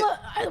the guys.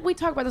 We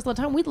talk about this all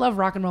the time. We love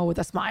rock and roll with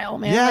a smile,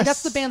 man. Yes. Like,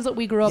 that's the bands that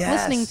we grew up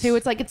Yes. listening to.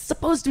 It's like it's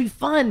supposed to be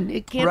fun.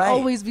 It can't Right.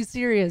 always be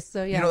serious.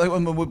 So yeah. You know,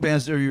 like what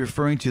bands are you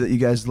referring to that you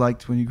guys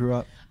liked when you grew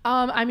up?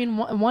 I mean,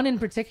 one in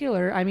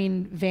particular. I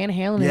mean, Van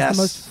Halen Yes. is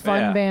the most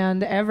fun Yeah.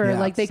 band ever. Yeah.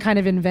 Like they kind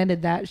of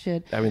invented that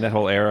shit. I mean, that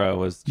whole era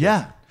was just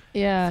Yeah.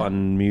 Yeah.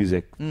 fun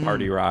music,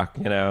 party rock,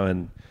 you know,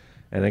 and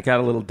it got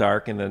a little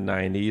dark in the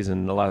 90s,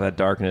 and a lot of that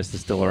darkness is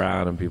still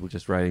around, and people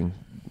just writing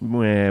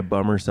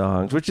bummer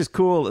songs, which is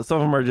cool. Some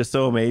of them are just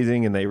so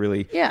amazing, and they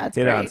really Yeah, hit it's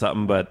on great.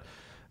 something. But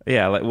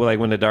yeah, like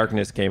when The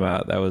Darkness came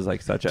out, that was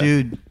like such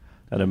Dude.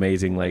 an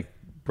amazing like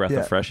breath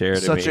of fresh air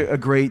to such me. a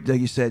great,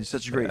 like you said,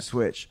 such a great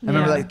switch. I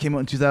remember Yeah. that came out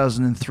in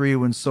 2003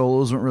 when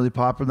solos weren't really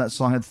popular. That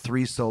song had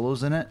 3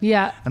 solos in it.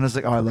 Yeah. And I was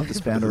like, oh, I love this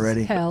band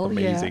already. Hell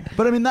amazing. yeah.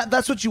 But I mean,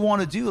 that's what you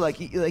want to do.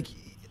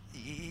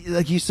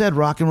 Like you said,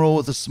 rock and roll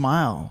with a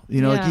smile.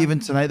 You know, like Yeah. even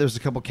tonight, there's a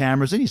couple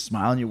cameras and you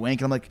smile and you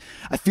wink. And I'm like,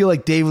 I feel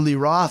like David Lee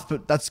Roth,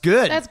 but that's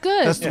good. That's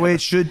good. That's the way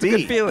it should be.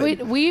 Good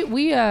feeling.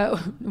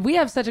 We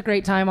have such a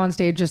great time on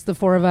stage, just the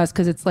 4 of us,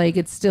 because it's like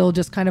it's still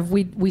just kind of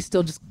we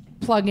still just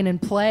plug in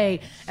and play,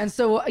 and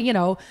so you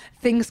know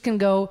things can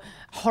go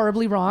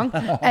horribly wrong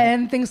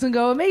and things can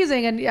go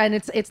amazing, and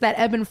it's that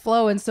ebb and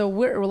flow, and so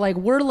we're like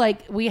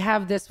we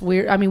have this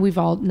weird. I mean, we've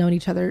all known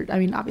each other. I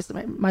mean,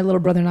 obviously my little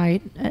brother and I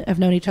have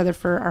known each other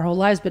for our whole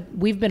lives, but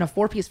we've been a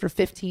 4-piece for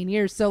 15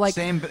 years. So like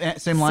Same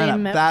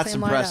lineup. That's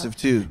same impressive lineup.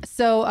 too.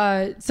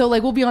 So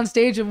like we'll be on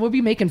stage and we'll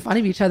be making fun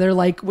of each other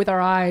like with our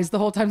eyes the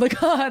whole time,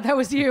 like, oh, that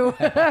was you.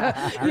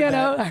 You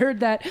know, I heard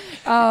that.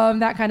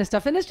 That kind of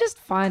stuff. And it's just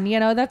fun, you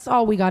know, that's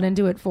all we got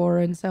into it for.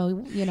 And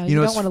so, you know, you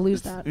don't want to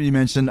lose that. You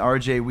mentioned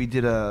RJ. We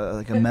did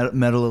a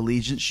Metal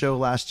Allegiance show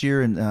last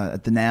year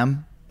at the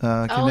NAMM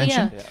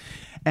convention. yeah.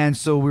 And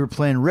so we were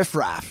playing Riff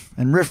Raff,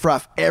 and Riff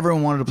Raff,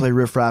 everyone wanted to play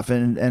Riff Raff,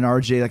 and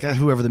RJ, like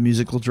whoever the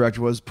musical director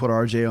was, put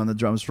RJ on the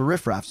drums for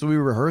Riff Raff. So we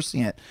were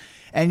rehearsing it.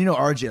 And you know,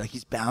 RJ, like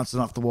he's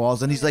bouncing off the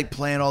walls and he's like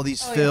playing all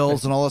these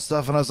fills and all this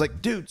stuff. And I was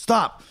like, dude,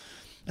 stop.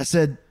 I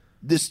said,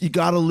 you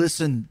got to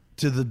listen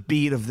to the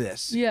beat of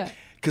this. Yeah.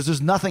 Because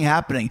there's nothing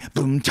happening.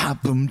 Boom,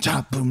 chop, boom,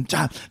 chop, boom,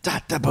 chop, da,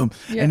 da, boom.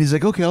 Yeah. And he's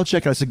like, okay, I'll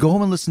check it. I said, go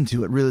home and listen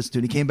to it. Really listen to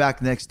it. He came back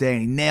the next day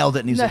and he nailed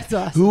it. And he was That's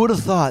like, awesome. who would have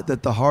thought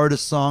that the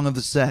hardest song of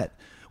the set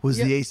was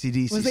the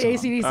AC/DC Was the song?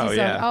 AC/DC Oh, song?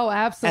 yeah. Oh,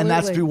 absolutely.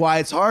 And that's why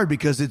it's hard,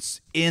 because it's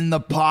in the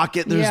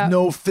pocket. There's Yeah.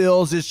 no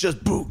fills. It's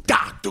just boo,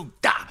 da, do,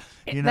 da.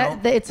 You know?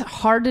 It's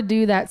hard to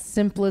do that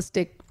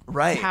simplistic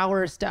Right.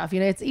 power stuff. You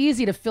know, it's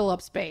easy to fill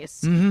up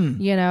space.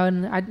 Mm-hmm. You know,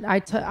 and he and I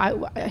Like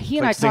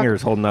talked.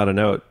 singers holding out a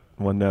note.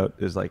 One note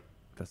is like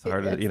that's the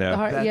hardest, It's you know. the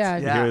hard- That's- yeah.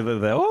 yeah. You hear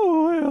the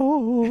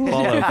all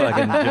the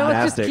fucking Just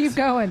gymnastics. keep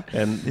going.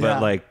 And Yeah.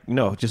 but like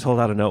no, just hold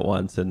out a note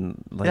once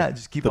and like Yeah,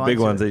 just keep the on big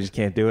to ones it. they just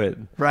can't do it.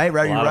 Right, A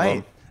lot you're of right.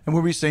 them. And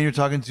what were you saying? You're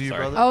talking to your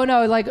brother? Oh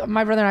no, like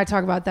my brother and I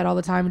talk about that all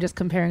the time, just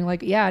comparing.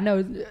 Like, yeah,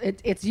 no,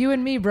 it's you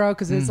and me, bro.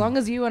 Because as long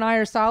as you and I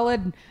are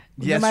solid,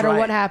 no matter right.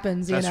 what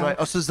happens, That's you know. right.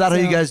 Oh, so is that how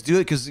you guys do it?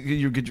 Because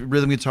you're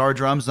rhythm guitar,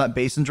 drums, not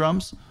bass and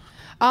drums?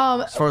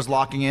 As far as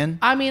locking in?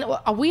 I mean,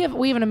 we have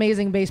an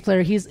amazing bass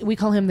player. We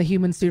call him the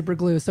human super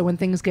glue. So when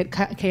things get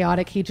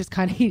chaotic, he just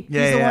kind of he's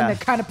the one that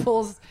kind of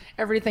pulls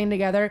everything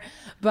together.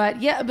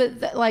 But yeah,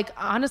 like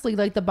honestly,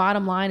 like the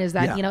bottom line is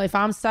that Yeah. you know if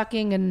I'm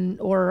sucking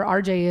or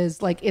RJ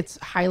is, like it's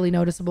highly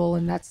noticeable,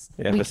 and that's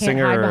Yeah, we if a can't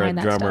singer hide or a behind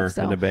that drummer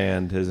stuff. So. in a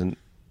band isn't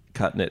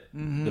cutting it.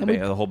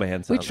 The whole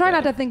band We sounds try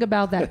not bad. to think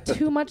about that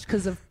too much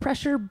because of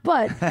pressure,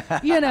 but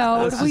you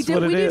know, we just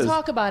what it do is.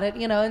 talk about it,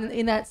 you know,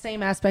 in that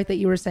same aspect that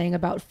you were saying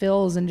about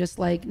fills and just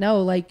like,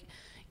 no, like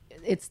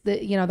it's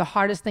the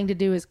hardest thing to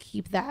do is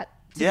keep that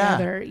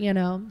together, you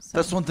know. So.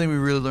 That's one thing we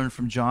really learned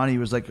from Johnny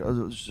was like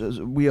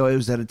we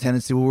always had a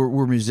tendency.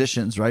 We're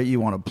musicians, right? You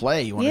want to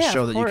play, you want to Yeah,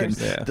 show of that you can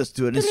course. just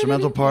do an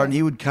instrumental part, and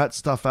he would cut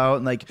stuff out.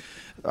 And like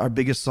our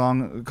biggest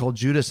song called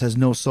Judas has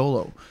no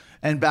solo.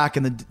 And back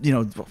in the, you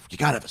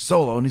gotta have a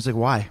solo. And he's like,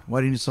 why?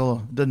 Why do you need a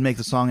solo? Doesn't make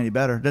the song any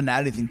better. Doesn't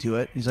add anything to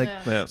it. He's like,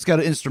 it's got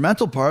an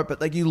instrumental part,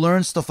 but like you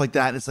learn stuff like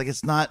that. It's like,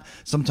 it's not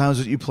sometimes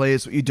what you play,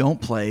 it's what you don't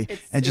play,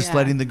 and just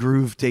letting the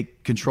groove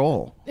take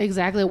control.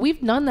 Exactly. We've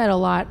done that a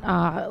lot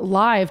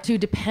live too,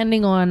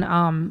 depending on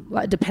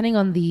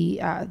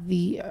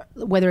the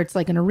whether it's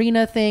like an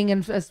arena thing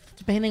and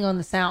depending on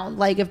the sound.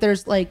 Like if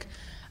there's like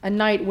a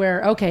night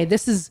where, okay,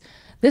 this is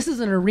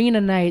an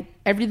arena night,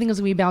 everything is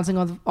gonna be bouncing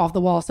off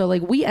the wall. So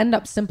like we end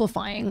up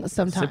simplifying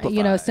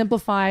sometimes.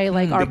 Simplify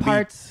like our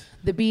parts,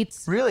 the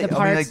beats, Really? the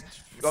I mean, parts.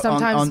 like,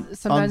 sometimes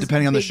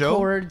depending on the big show?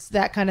 chords,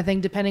 that kind of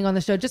thing, depending on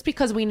the show. Just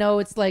because we know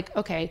it's like,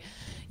 okay,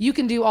 you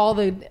can do all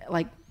the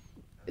like.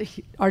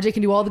 RJ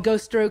can do all the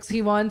ghost strokes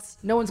he wants.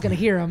 No one's gonna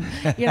hear him,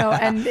 you know.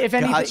 And if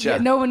anything, Gotcha.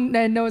 no one's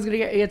gonna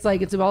get. It's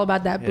like it's all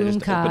about that boom just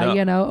open ka, up.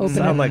 you know. Open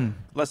up.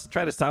 Let's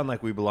try to sound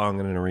like we belong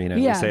in an arena.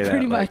 Yeah, we say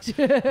pretty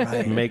that, much.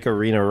 like, make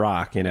arena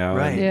rock, you know.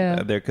 Right. And,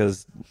 Yeah.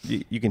 because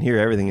you can hear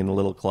everything in the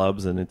little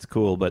clubs and it's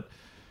cool, but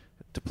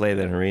to play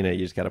that arena, you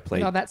just got to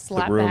play All that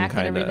slap the room back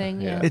and kinda,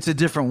 everything, yeah. It's a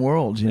different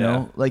world, you know.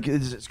 Yeah. Like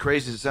it's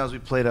crazy. It sounds. We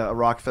played a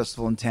rock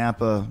festival in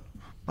Tampa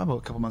about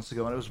a couple months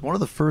ago, and it was one of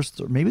the first,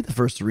 or maybe the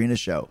first arena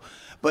show.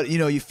 But you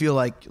know, you feel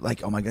like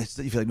oh my god,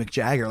 you feel like Mick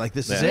Jagger, like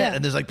this is it, Yeah.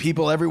 and there's like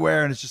people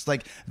everywhere, and it's just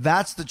like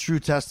that's the true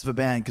test of a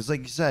band. Because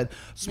like you said,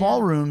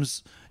 small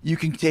rooms, you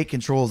can take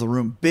control of the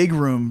room. Big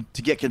room,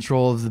 to get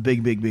control of the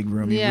big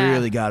room, Yeah. you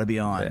really got to be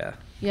on. Yeah.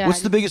 Yeah.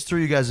 What's the biggest tour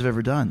you guys have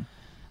ever done?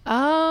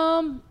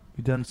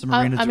 You've done some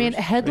arena I mean,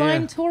 tours?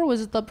 headline Yeah. tour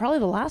was probably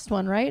the last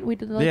one, right? We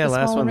did like, Yeah, the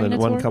last small one, arena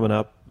the one tour. coming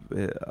up.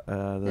 the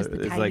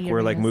It's like tiny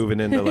we're like arenas. moving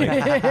into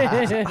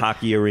like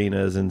hockey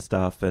arenas and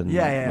stuff, and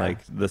Yeah. like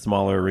the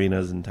smaller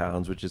arenas in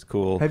towns, which is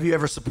cool. Have you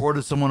ever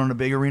supported someone on a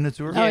big arena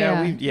tour? Oh,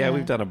 yeah.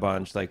 We've done a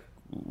bunch. Like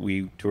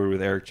we toured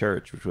with Eric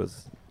Church, which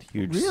was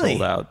huge, Really?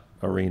 sold out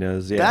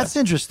arenas. Yeah, That's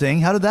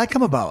interesting. How did that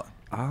come about?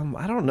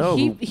 I don't know.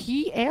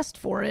 He asked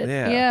for it.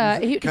 Yeah.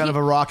 He, Kind of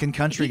a rock and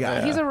country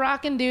guy. He's a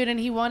rockin' dude, and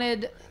he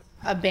wanted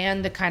a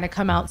band to kind of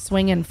come out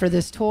swinging for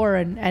this tour,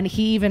 and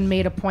he even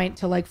made a point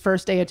to like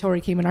first day of tour,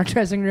 he came in our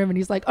dressing room and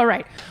he's like, all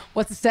right,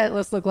 what's the set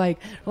list look like?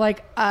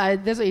 Like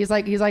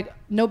he's like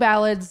no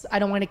ballads. I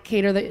don't want to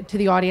cater to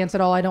the audience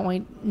at all. I don't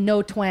want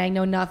no twang,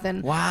 no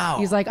nothing. Wow.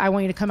 He's like, I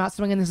want you to come out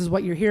swinging. This is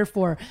what you're here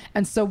for.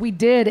 And so we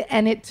did,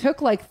 and it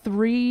took like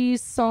 3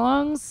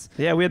 songs.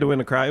 Yeah, we had to win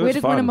a crowd. It We was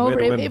had to fun. win him over.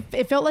 We had to win.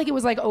 It felt like it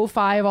was like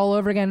 05 all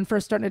over again,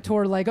 first starting a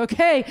tour. Like,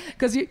 okay,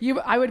 because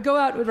I would go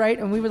out, right,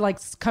 and we would like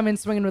come in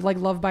swinging with like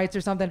Love Bites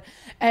or something,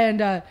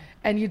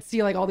 and you'd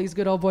see like all these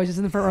good old boys just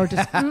in the front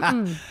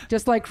row,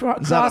 just like that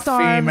cross a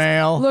arms,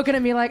 female? looking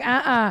at me like,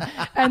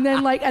 and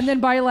then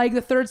by like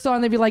the third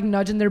song, they'd be like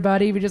nudging their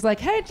buddy, be just like,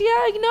 hey,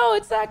 yeah, you know,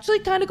 it's actually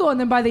kind of cool. And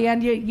then by the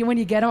end, you when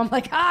you get them,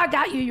 like, I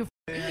got you.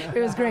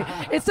 It was great.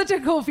 It's such a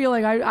cool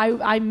feeling.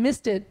 I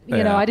missed it. You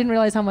know, Yeah. I didn't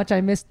realize how much I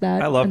missed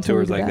that. I love until we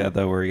tours did like that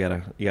though, where you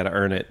gotta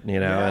earn it, you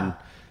know.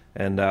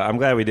 And I'm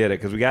glad we did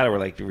it because we're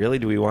like, really,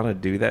 do we want to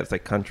do that? It's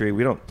like country.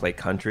 We don't play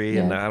country,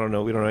 and Yeah. I don't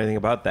know. We don't know anything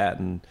about that,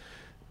 and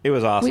it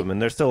was awesome.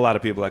 And there's still a lot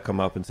of people that come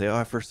up and say, "Oh,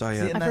 I first saw you.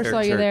 See, and at I first Eric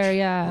saw you Church." there.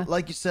 Yeah.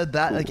 Like you said,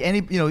 that like any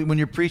when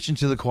you're preaching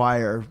to the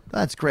choir,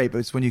 that's great. But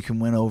it's when you can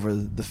win over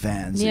the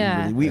fans. that you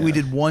Yeah. really- we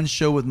did one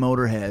show with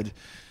Motorhead,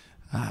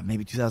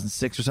 maybe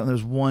 2006 or something. There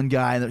was one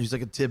guy that was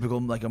like a typical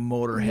like a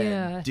Motorhead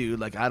Yeah. dude.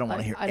 Like I don't want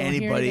to hear I don't wanna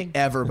hear anybody anything.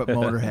 ever but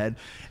Motorhead.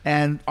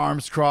 And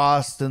arms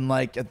crossed, and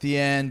like at the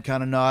end,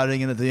 kind of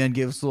nodding, and at the end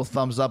gave us a little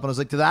thumbs up. And I was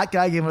like, to that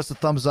guy giving us a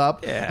thumbs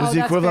up Yeah. it was Oh, the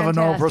that's equivalent of a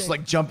normal fantastic. person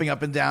like jumping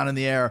up and down in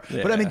the air.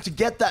 But I Yeah. mean, to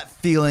get that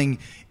feeling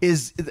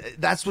is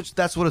that's what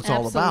it's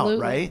all about,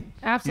 Absolutely. right? You know?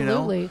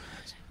 Absolutely.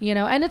 You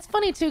know, and it's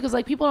funny too because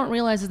like people don't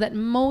realize is that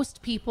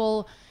most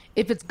people,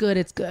 if it's good,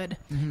 it's good.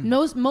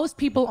 Most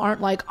people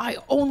aren't like, I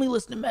only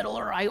listen to metal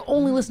or I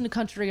only listen to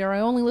country or I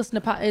only listen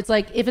to pop. It's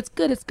like if it's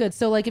good, it's good.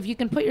 So like if you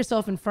can put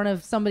yourself in front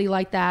of somebody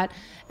like that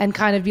and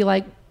kind of be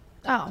like,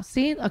 oh,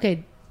 see,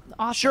 okay,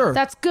 awesome, Sure.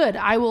 that's good.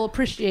 I will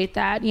appreciate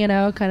that, you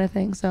know, kind of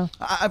thing. So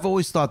I've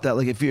always thought that,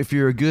 like, if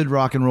you're a good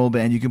rock and roll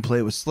band, you can play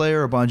it with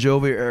Slayer or Bon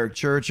Jovi or Eric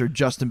Church or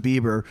Justin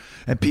Bieber,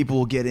 and people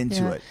will get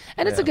into yeah. it.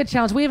 And it's a good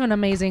challenge. We have an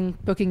amazing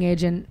booking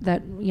agent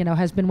that, you know,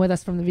 has been with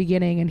us from the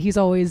beginning, and he's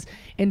always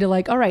into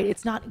like, all right,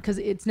 it's not, because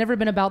it's never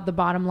been about the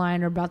bottom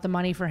line or about the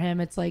money for him.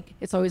 It's like,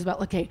 it's always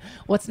about, okay,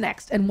 what's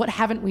next and what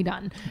haven't we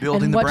done?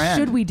 Building and the what brand.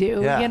 should we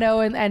do? Yeah. You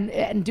know,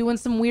 and doing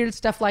some weird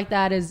stuff like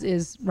that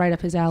is right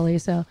up his alley.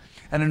 So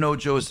And I know,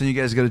 Joe, so you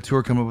guys got a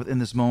tour coming up with In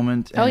This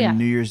Moment and Oh, yeah.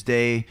 New Year's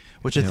Day,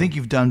 which I think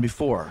you've done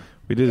before.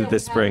 We did it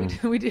this spring.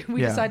 We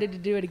Yeah. decided to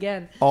do it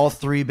again. All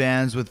 3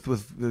 bands with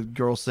the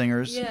girl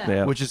singers,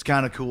 Yeah. which is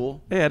kind of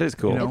cool. Yeah, it is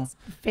cool. You know? It's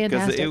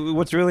fantastic.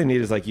 What's really neat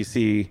is like you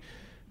see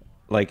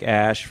like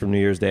Ash from New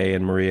Year's Day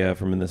and Maria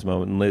from In This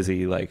Moment and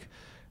Lizzie, like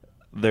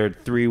they're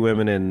 3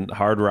 women in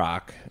hard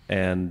rock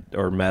and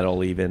or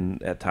metal even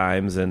at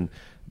times,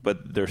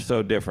 but they're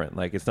so different.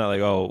 Like it's not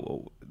like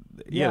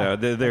you know,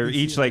 they're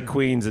each like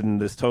queens in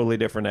this totally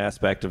different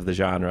aspect of the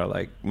genre.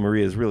 Like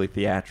Maria's really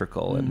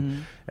theatrical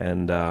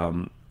and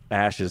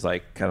Ash is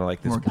like kind of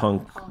like this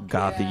punk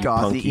gothy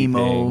punky emo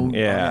thing.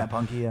 Yeah.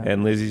 punky, yeah.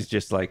 And Lizzie's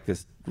just like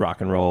this rock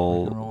and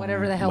roll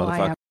Whatever the hell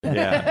I am.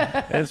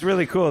 yeah, and it's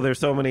really cool. There's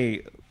so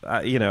many,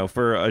 you know,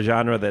 for a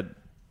genre that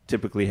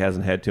typically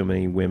hasn't had too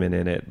many women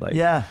in it. Like,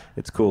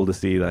 it's cool to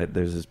see that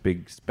there's this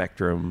big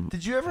spectrum.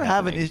 Did you ever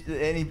have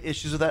any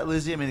issues with that,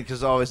 Lizzie? I mean,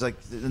 because always like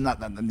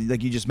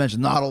you just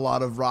mentioned, not a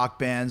lot of rock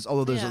bands.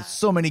 Although there's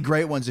so many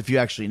great ones if you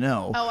actually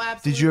know. Oh,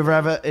 absolutely. Did you ever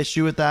have an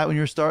issue with that when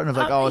you were starting? Of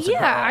like, it's a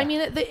girl? I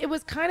mean, it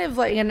was kind of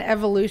like an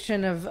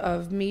evolution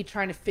of me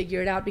trying to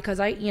figure it out because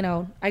I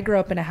grew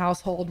up in a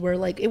household where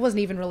like it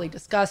wasn't even really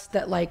discussed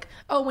that like,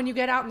 oh, when you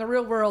get out in the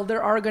real world,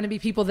 there are going to be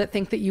people that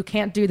think that you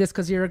can't do this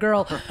because you're a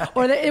girl,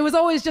 or that it was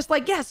always just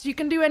like, yes, you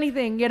can do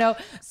anything, you know.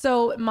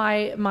 So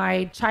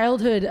my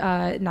childhood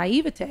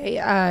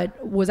naivete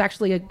was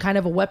actually a kind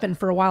of a weapon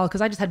for a while because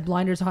I just had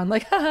blinders on,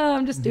 like, haha,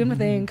 I'm just doing my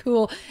thing,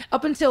 cool.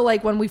 Up until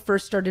like when we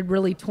first started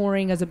really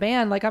touring as a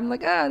band, like I'm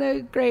like,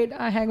 no, great,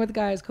 I hang with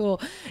guys, cool,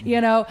 you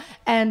know.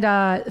 And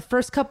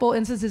first couple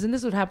instances, and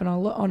this would happen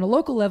on a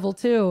local level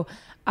too.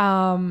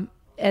 And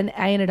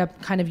I ended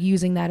up kind of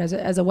using that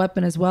as a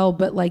weapon as well.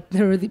 But like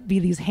there would be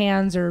these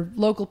hands or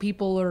local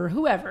people or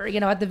whoever, you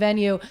know, at the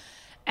venue.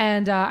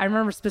 And I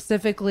remember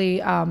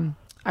specifically, I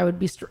would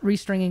be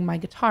restringing my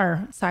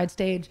guitar side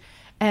stage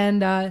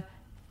and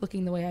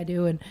looking the way I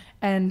do.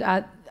 And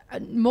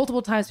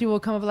multiple times people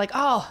would come up like,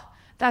 oh,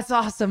 that's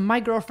awesome. My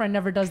girlfriend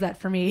never does that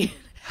for me.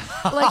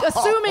 Like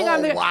assuming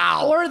I'm there.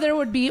 Wow. Or there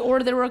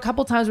were a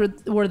couple times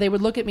where they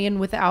would look at me and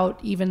without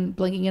even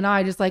blinking an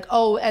eye, just like,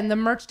 oh, and the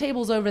merch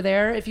table's over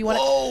there if you want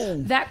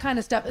to, that kind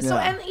of stuff. Yeah. So,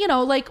 and you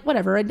know, like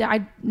whatever,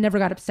 I never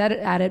got upset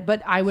at it,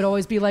 but I would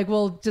always be like,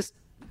 well, just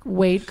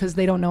wait, because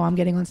they don't know I'm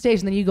getting on stage.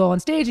 And then you go on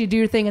stage, you do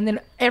your thing, and then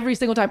every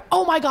single time,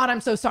 oh my God,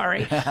 I'm so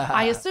sorry.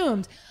 I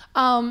assumed.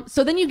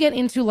 So then you get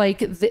into like,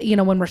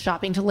 when we're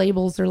shopping to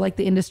labels or like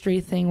the industry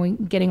thing, when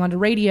getting onto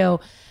radio.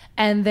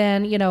 And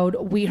then, you know,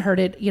 we heard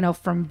it, you know,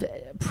 from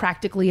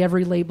practically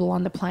every label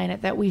on the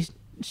planet that we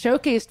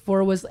showcased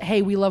for was,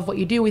 hey, we love what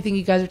you do. We think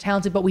you guys are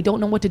talented, but we don't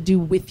know what to do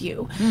with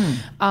you.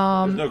 There's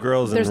no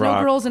girls in rock. There's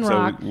no girls in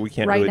rock we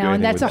can't right really now. do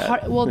And that's anything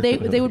with that. well,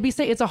 they would be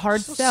saying it's a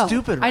hard sell.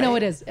 Stupid, right? I know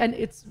it is. And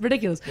it's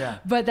ridiculous. Yeah.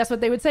 But that's what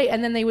they would say.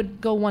 And then they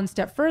would go one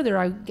step further.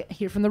 I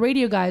hear from the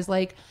radio guys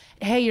like,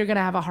 hey, you're going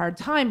to have a hard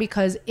time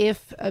because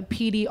if a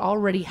PD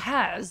already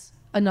has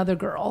another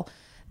girl,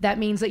 that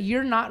means that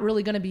you're not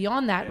really going to be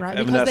on that, right?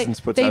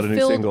 Evanescence puts out a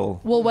new single.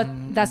 Well,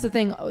 that's the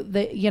thing.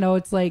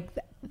 It's like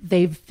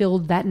they've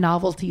filled that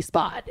novelty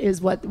spot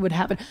is what would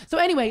happen. So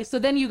anyway, so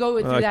then you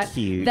go through that.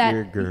 Cute, that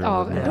your girl.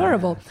 Oh,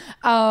 adorable.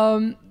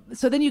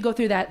 So then you go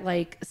through that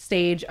like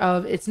stage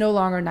of it's no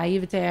longer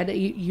naivete.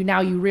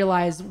 You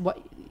realize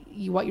what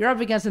you're up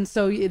against, and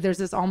so there's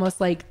this almost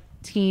like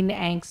teen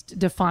angst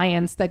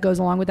defiance that goes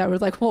along with that. We're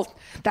like, well,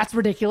 that's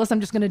ridiculous. I'm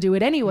just going to do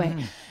it anyway.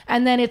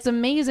 And then it's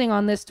amazing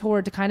on this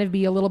tour to kind of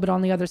be a little bit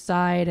on the other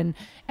side. And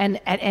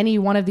at any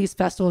one of these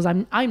festivals,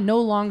 I'm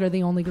no longer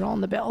the only girl on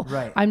the bill.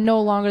 Right. I'm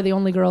no longer the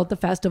only girl at the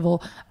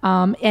festival.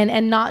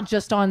 And not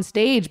just on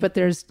stage, but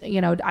there's,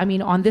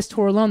 on this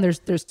tour alone,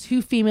 there's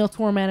 2 female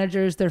tour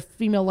managers, there's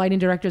female lighting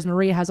directors.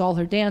 Maria has all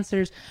her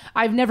dancers.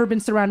 I've never been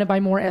surrounded by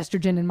more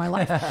estrogen in my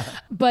life,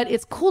 but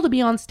it's cool to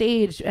be on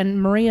stage.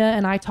 And Maria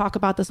and I talk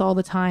about this all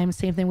the time.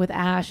 Same thing with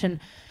Ash. And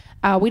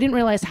we didn't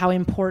realize how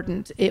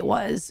important it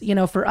was,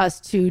 for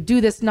us to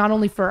do this, not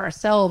only for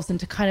ourselves and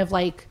to kind of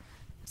like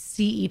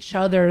see each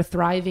other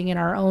thriving in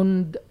our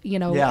own,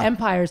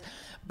 empires,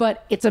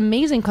 but it's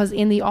amazing because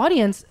in the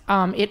audience,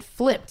 it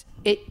flipped.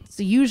 It's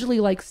usually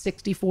like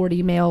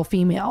 60-40 male,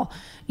 female,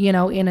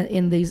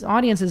 in these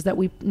audiences that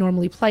we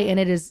normally play. And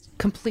it is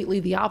completely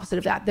the opposite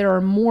of that. There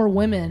are more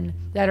women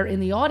that are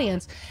in the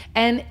audience.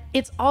 And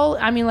it's all,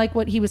 like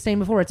what he was saying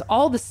before, it's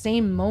all the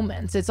same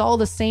moments. It's all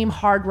the same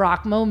hard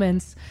rock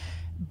moments,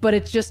 but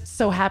it just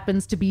so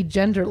happens to be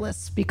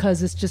genderless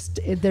because it's just,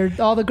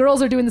 all the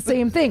girls are doing the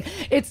same thing.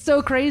 It's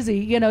so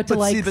crazy,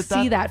 to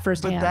see that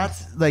firsthand. But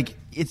that's like,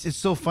 it's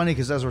so funny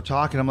because as we're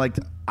talking, I'm like,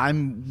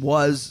 am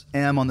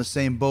on the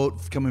same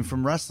boat coming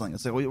from wrestling.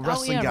 It's like, well,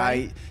 wrestling guy,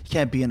 right. You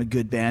can't be in a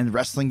good band,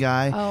 wrestling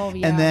guy. Oh,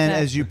 yeah, and then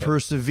as you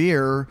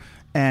persevere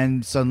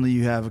and suddenly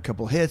you have a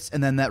couple hits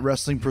and then that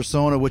wrestling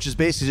persona, which is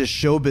basically just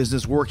show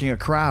business, working a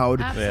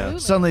crowd. Absolutely.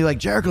 Suddenly like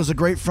Jericho's a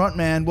great front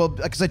man. Well,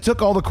 because I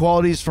took all the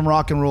qualities from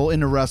rock and roll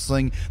into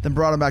wrestling, then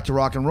brought them back to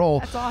rock and roll.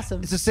 That's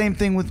awesome. It's the same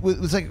thing with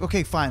it's like,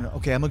 okay, fine.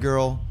 Okay, I'm a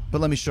girl.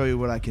 but let me show you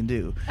what I can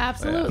do.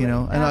 Absolutely. You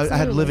know, and I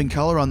had Living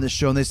Color on this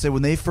show, and they said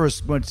when they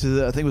first went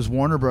to I think it was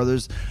Warner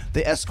Brothers,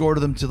 they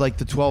escorted them to like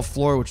the 12th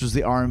floor, which was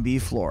the R&B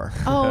floor.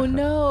 Oh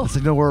no! It's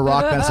like, no, we're a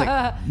rock band. It's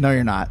like, no,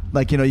 you're not.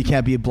 Like, you know, you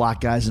can't be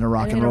black guys in a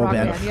rock and roll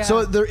band. Yeah.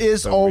 So there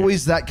is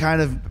always that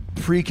kind of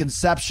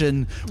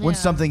preconception when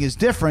something is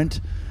different.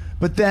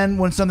 But then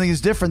when something is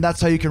different,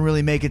 that's how you can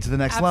really make it to the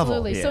next level.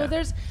 Absolutely. So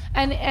there's,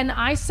 and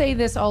I say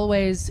this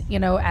always, you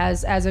know,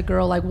 as a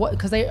girl, like what,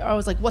 because I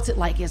was like, what's it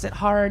like? Is it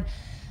hard?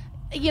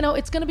 You know,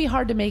 it's going to be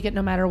hard to make it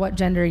no matter what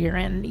gender you're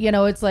in. You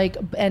know, it's like,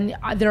 and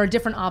there are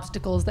different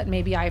obstacles that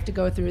maybe I have to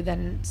go through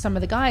than some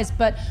of the guys.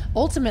 But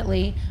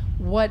ultimately,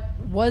 what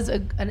was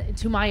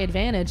to my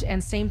advantage,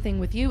 and same thing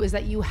with you, is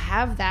that you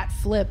have that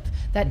flip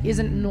that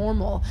isn't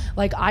normal.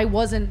 Like, I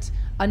wasn't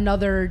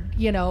another,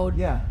 you know,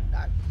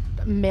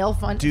 male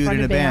dude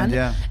in a band,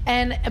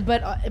 and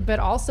but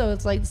also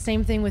it's like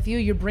same thing with you.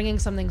 You're bringing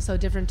something so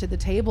different to the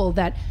table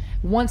that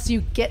once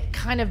you get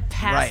kind of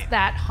past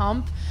that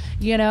hump,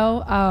 you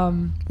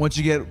know, once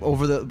you get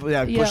over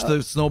push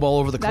the snowball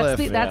over the cliff.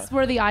 That's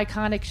where the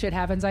iconic shit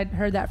happens. I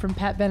heard that from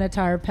Pat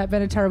Benatar. Pat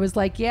Benatar was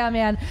like, yeah,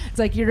 man, it's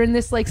like you're in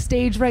this like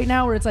stage right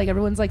now where it's like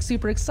everyone's like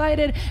super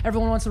excited,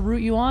 everyone wants to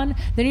root you on,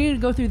 then you need to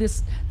go through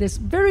this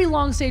very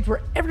long stage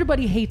where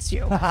everybody hates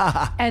you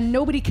and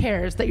nobody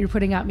cares that you're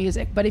putting out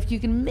music. But if you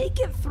can make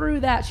it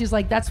through that, she's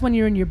like, that's when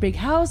you're in your big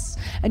house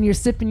and you're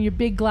sipping your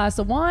big glass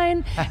of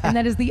wine, and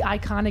that is the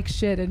iconic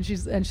shit. And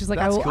she's like,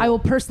 I will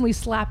personally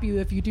slap you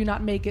if you do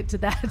not make it to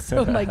that.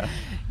 So I'm like,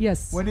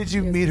 yes. When did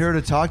you meet her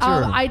to talk to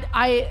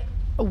her?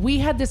 We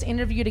had this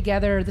interview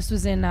together. This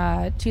was in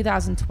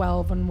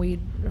 2012 when we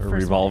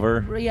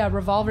Revolver.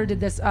 Revolver did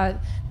this.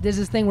 There's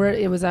this thing where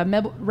it was a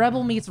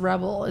Rebel meets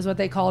Rebel is what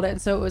they called it.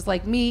 And so it was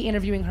like me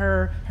interviewing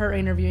her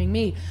interviewing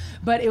me.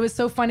 But it was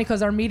so funny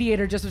because our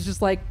mediator was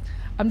just like,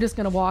 I'm just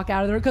gonna walk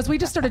out of there, because we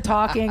just started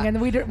talking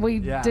and we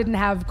didn't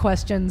have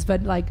questions,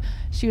 but like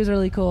she was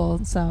really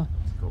cool. So.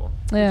 Cool.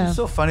 Yeah. It's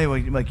so funny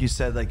when, like you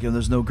said, like, you know,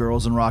 there's no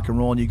girls in rock and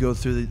roll, and you go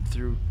through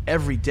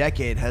every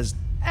decade has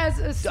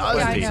dozens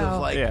of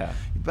like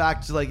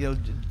back to like, you know,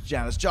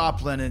 Janis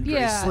Joplin and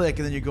Grace Slick,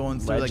 and then you're going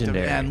through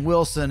Legendary. like Ann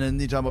Wilson,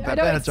 and you're talking about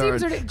Pat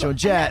Benatar and Joan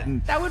Jett,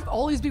 and that would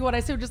always be what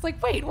I say. Just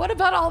like, wait, what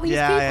about all these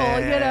people?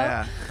 You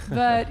know,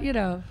 but you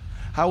know.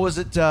 How was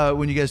it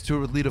when you guys toured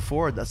with Lita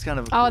Ford? That's kind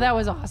of cool. That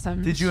was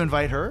awesome. Did you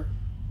invite her?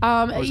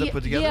 Or was that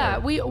put together? Yeah,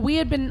 we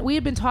had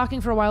been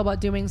talking for a while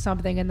about doing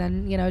something, and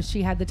then, you know,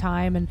 she had the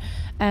time,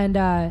 and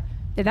that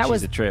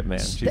was a trip, man.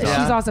 She's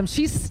awesome.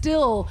 She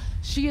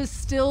is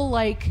still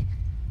like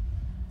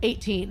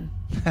 18,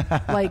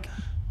 like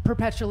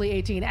perpetually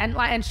 18,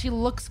 and she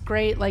looks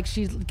great. Like,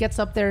 she gets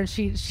up there and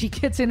she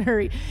gets in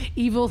her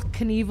Evel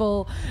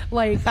Knievel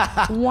like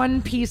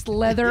one-piece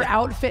leather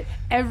outfit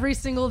every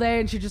single day,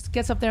 and she just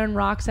gets up there and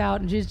rocks out,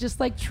 and she's just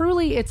like,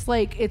 truly, it's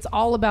like, it's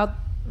all about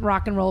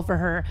rock and roll for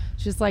her.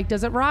 She's like,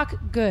 does it rock?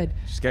 Good.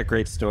 She's got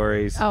great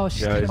stories. Oh,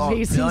 she's got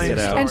amazing stories.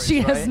 And she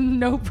has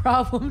no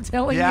problem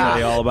telling you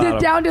all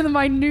about down to the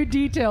minute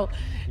detail.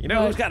 You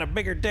know who's got a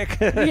bigger dick?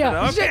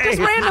 Yeah, okay. Just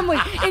randomly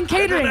in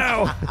catering.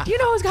 Do you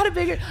know who's got a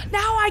bigger?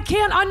 Now I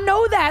can't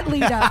unknow that,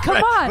 Lita. Come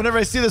on. Whenever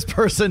I see this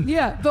person.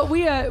 Yeah, but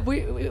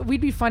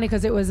we'd be funny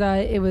because it was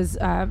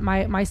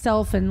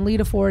myself and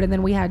Lita Ford, and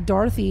then we had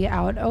Dorothy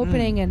out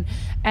opening,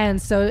 and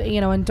so,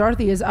 you know, and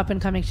Dorothy is up and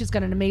coming. She's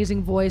got an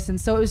amazing voice,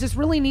 and so it was just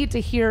really neat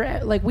to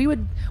hear. Like, we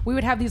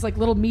would have these like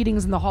little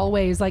meetings in the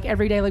hallways like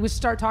every day. Like, we'd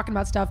start talking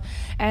about stuff,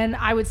 and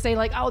I would say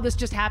like, oh, this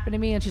just happened to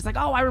me, and she's like,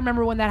 oh, I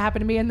remember when that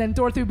happened to me, and then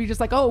Dorothy would be just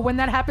like, oh, when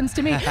that happens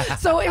to me.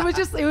 So it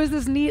was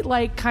this neat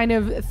like kind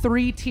of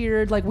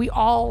three-tiered, like we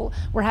all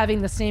were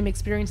having the same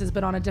experiences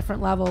but on a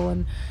different level,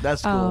 and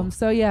that's cool.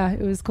 So yeah,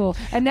 it was cool.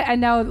 And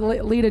now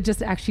Lita just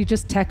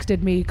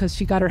texted me because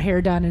she got her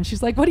hair done, and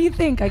she's like, what do you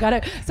think? I got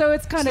it. So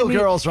it's kind of still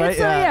girls, right?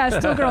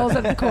 Still girls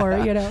at the core,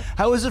 you know.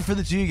 How is it for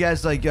the two of you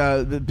guys, like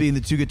being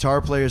the two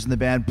guitar players in the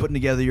band, putting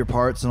together your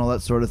parts and all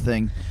that sort of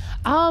thing?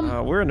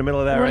 We're in the middle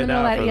of that right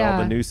now for all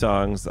the new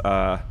songs.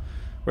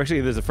 This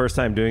is the first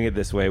time doing it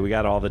this way. We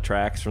got all the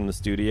tracks from the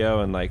studio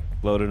and like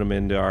loaded them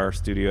into our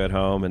studio at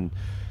home, and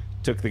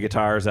took the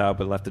guitars out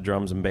but left the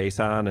drums and bass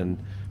on,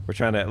 and we're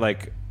trying to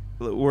like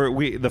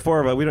the four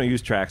of us, we don't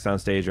use tracks on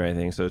stage or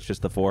anything, so it's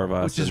just the four of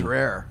us, which is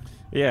rare.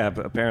 Yeah,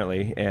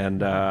 apparently.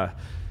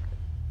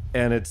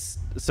 And it's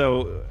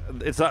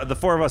the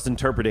four of us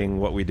interpreting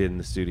what we did in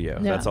the studio.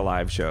 Yeah. That's a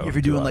live show. If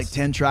you're doing like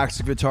 10 tracks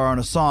of guitar on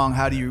a song,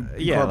 how do you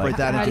incorporate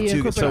that into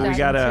two guitars?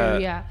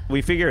 So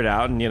we figure it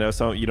out, and, you know,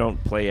 so you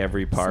don't play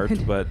every part,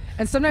 but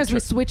and sometimes we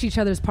switch each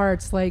other's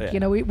parts. Like,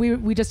 you know,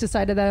 we just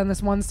decided that on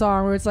this one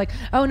song where it's like,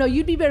 oh no,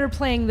 you'd be better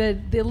playing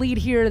the lead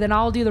here, then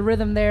I'll do the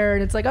rhythm there,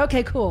 and it's like,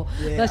 okay, cool.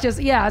 Let's just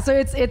So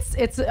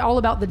it's all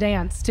about the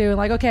dance too.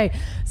 Like, okay,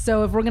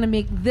 so if we're gonna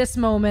make this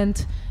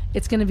moment,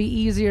 it's going to be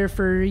easier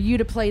for you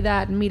to play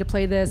that and me to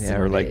play this. Yeah,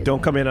 or like,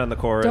 don't come in on the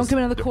chorus. Don't come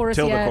in on the chorus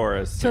till yet. The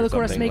chorus. Till the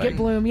chorus, make it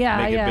bloom. Yeah,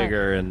 make it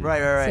bigger, and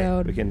right.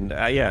 So, we can.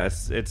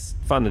 It's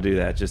fun to do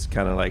that. Just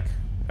kind of like,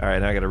 all right,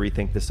 now I got to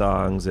rethink the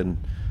songs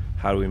and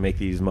how do we make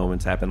these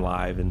moments happen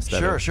live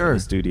instead of in the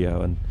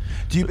studio. And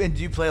do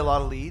you play a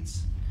lot of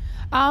leads?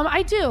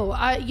 I do.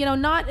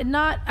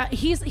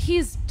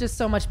 He's just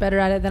so much better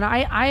at it than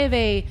I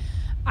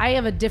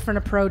have a different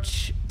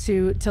approach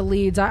to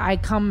leads. I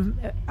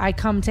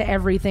come to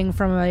everything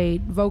from a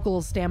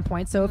vocal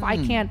standpoint. So if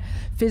I can't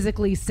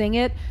physically sing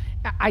it,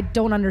 I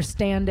don't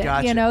understand it.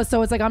 Gotcha.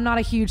 So it's like I'm not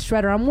a huge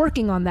shredder. I'm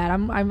working on that.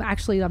 I'm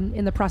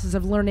in the process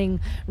of learning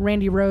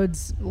Randy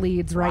Rhoads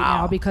leads right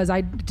now because I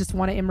just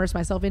want to immerse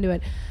myself into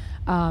it.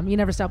 You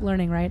never stop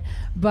learning, right?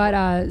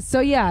 But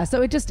so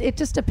it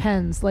just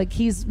depends. Like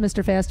he's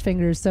Mr. Fast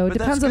Fingers, so it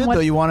depends on what.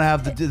 Though you want to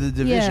have the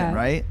division,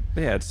 right?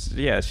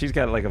 Yeah, she's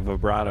got like a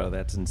vibrato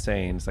that's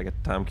insane. It's like a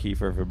Tom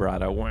Kiefer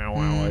vibrato.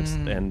 Wow,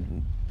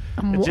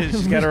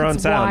 she's got her own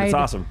sound. Wide. It's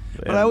awesome.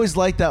 But I always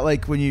like that,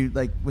 like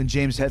when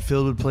James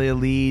Hetfield would play a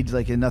lead,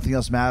 like in Nothing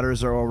Else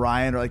Matters, or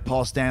Orion, or like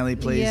Paul Stanley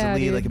plays a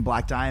lead, like in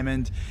Black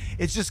Diamond.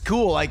 It's just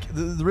cool, like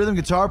the rhythm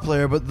guitar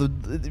player. But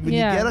when you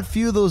get a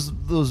few of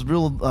those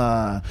real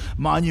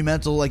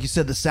monumental, like you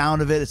said, the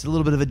sound of it, it's a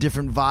little bit of a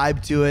different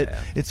vibe to it. Yeah.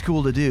 It's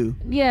cool to do.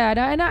 Yeah,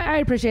 and I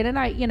appreciate it.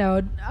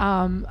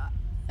 And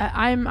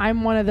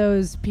I'm one of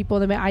those people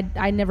that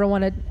I never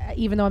want to,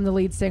 even though I'm the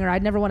lead singer,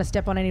 I'd never want to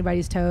step on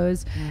anybody's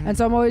toes. And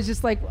so I'm always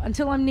just like,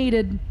 until I'm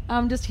needed,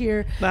 I'm just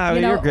here. No,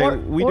 you're great.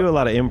 We do a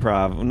lot of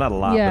improv. Not a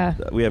lot,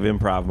 but we have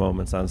improv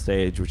moments on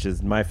stage, which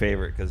is my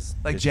favorite because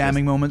like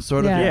jamming moments,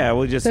 sort of. Yeah,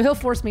 we'll just so he'll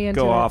force me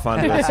into go it. off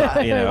onto it,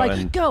 like,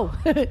 and go.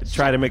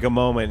 try to make a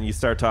moment. And you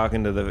start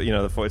talking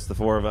to it's the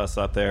four of us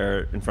up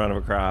there in front of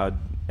a crowd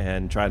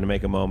and trying to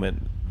make a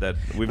moment that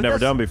we've never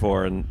done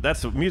before, and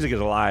that's music is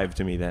alive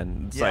to me.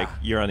 Then it's like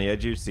you're on the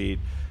edge of your seat.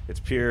 It's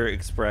pure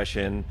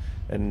expression,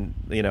 and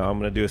I'm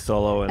going to do a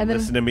solo and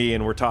listen to me,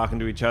 and we're talking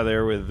to each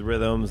other with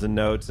rhythms and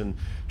notes, and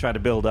try to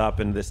build up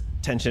and this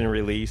tension and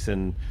release,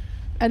 and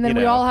then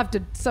we all have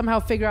to somehow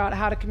figure out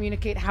how to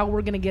communicate how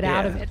we're going to get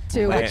out of it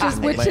too, which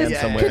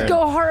could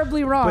go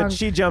horribly wrong. But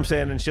she jumps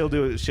in and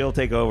she'll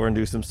take over and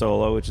do some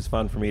solo, which is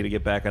fun for me to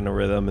get back on the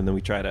rhythm, and then we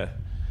try to.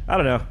 I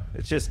don't know.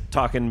 It's just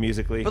talking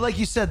musically. But like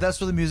you said, that's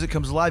where the music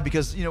comes alive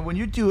because, when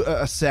you do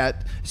a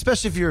set,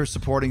 especially if you're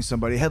supporting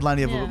somebody, headline,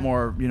 you have a little bit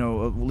more,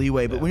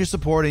 leeway. But when you're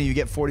supporting, you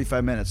get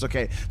 45 minutes.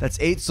 Okay, that's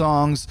 8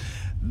 songs.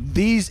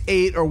 These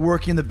 8 are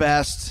working the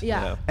best.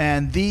 Yeah.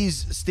 And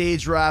these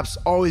stage raps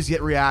always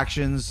get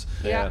reactions.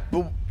 Yeah.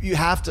 But you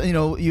have to,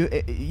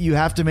 you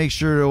have to make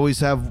sure to always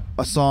have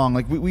a song.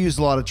 Like we use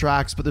a lot of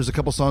tracks, but there's a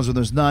couple songs where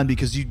there's none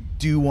because you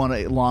do want to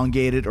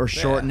elongate it or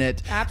shorten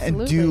it.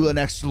 Absolutely. And do an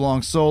extra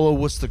long solo.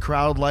 What's the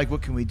crowd like?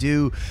 What can we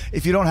do?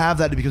 If you don't have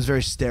that, it becomes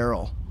very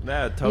sterile.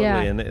 Yeah, totally.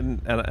 Yeah.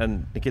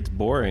 And it gets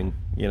boring.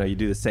 You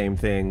do the same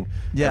thing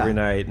every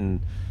night,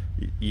 and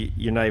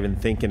you're not even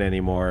thinking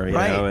anymore. You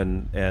know,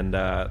 and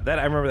that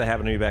I remember that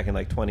happened to me back in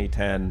like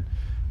 2010.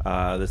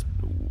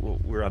 We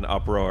were on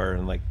Uproar,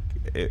 and like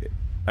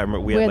I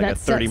remember we had like a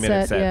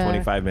 30-minute set,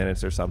 25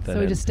 minutes or something.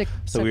 So we just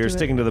So we were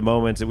sticking to the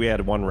moments. We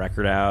had one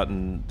record out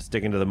and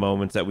sticking to the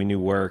moments that we knew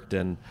worked.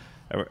 And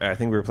I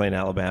think we were playing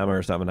Alabama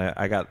or something.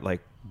 I got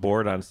like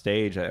bored on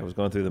stage. I was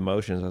going through the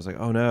motions. I was like,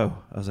 oh no.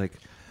 I was like,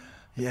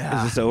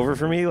 is this over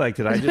for me? Like,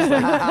 did I just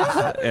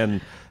like... And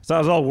so I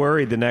was all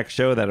worried the next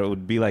show that it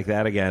would be like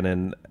that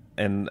again.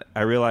 And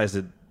I realized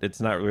that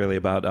it's not really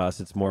about us.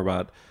 It's more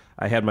about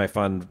I had my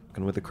fun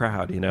with the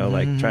crowd,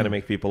 like trying to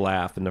make people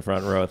laugh in the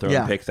front row,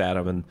 throwing picks at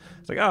them. And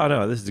it's like, oh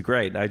no, this is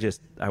great. I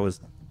was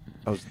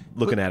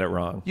looking at it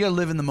wrong. You gotta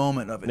live in the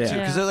moment of it too,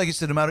 because like you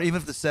said, no matter, even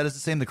if the set is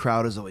the same, the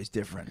crowd is always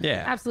different.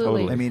 Yeah,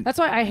 absolutely. Totally. I mean, that's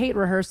why I hate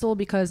rehearsal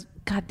because,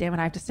 God damn it,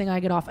 I have to sing "I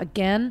Get Off"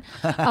 again.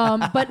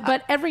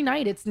 But every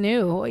night it's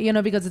new,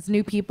 because it's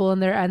new people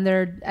and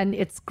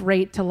it's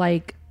great to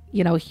like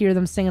hear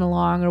them singing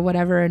along or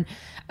whatever. And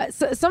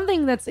so,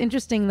 something that's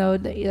interesting though,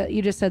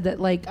 you just said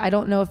that like I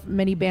don't know if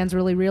many bands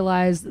really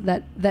realize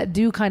that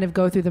do kind of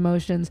go through the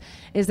motions,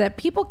 is that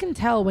people can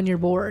tell when you're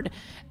bored.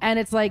 And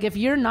it's like if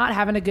you're not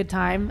having a good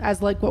time,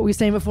 as like what we were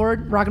saying before,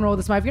 rock and roll with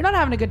a smile, if you're not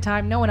having a good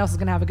time, no one else is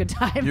gonna have a good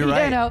time. You're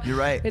right. You're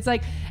right. It's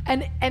like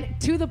and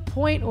to the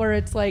point where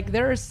it's like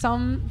there are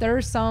some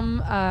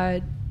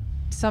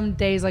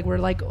days like we're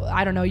like,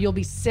 I don't know, you'll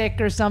be sick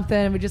or something,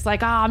 and we're just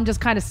like, I'm just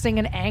kind of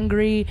singing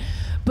angry,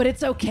 but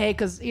it's okay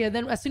because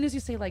then as soon as you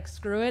say like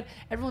screw it,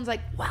 everyone's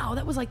like, wow,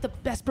 that was like the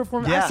best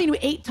performance. I've seen you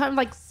 8 times.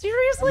 Like,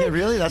 seriously? Yeah,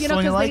 really? That's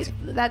something you liked?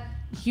 That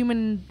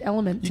human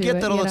element you to get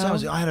it, that all the time.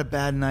 I had a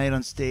bad night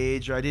on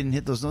stage, or I didn't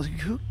hit those notes.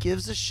 Who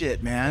gives a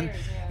shit, man?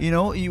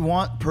 You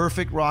want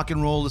perfect rock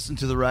and roll, listen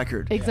to the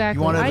record. Exactly.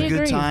 You want to have a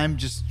good agree. time,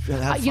 just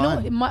have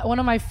fun. One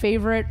of my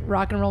favorite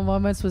rock and roll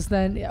moments was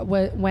then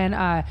when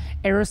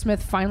Aerosmith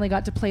finally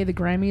got to play the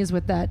Grammys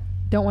with that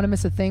 "Don't Want to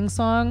Miss a Thing"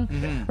 song,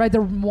 right? The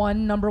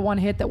number one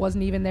hit that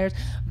wasn't even theirs.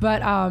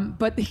 But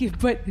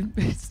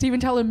Steven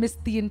Tyler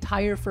missed the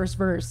entire first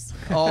verse.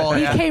 Oh,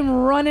 he came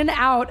running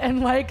out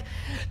and like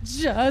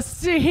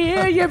just to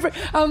hear your.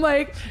 I'm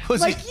like,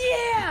 Was like he-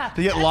 yeah.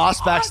 Did he get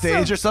lost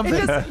backstage or something?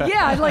 It just,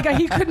 yeah, like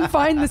he couldn't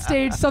find the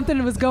stage.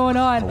 Something was going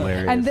on,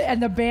 Hilarious.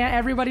 and the band,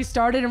 everybody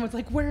started and was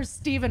like, "Where's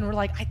Steven?" We're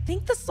like, "I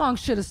think the song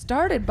should have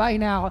started by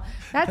now.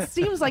 That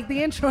seems like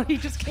the intro." He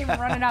just came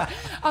running out.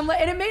 I'm like,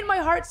 and it made my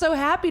heart so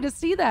happy to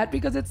see that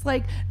because it's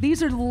like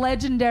these are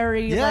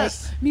legendary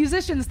Yes. like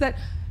musicians that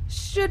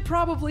should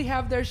probably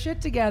have their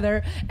shit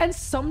together, and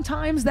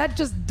sometimes that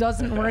just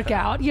doesn't work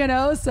out, you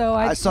know. So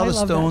I saw the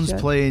love that Stones shit.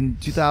 play in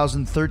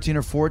 2013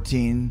 or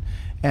 14,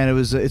 and it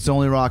was It's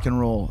Only Rock and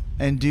Roll.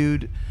 And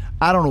dude,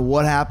 I don't know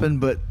what happened,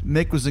 but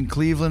Mick was in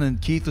Cleveland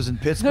and Keith was in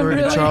Pittsburgh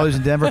and Really? Charlie was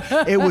in Denver.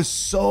 It was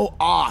so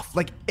off.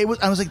 Like it was.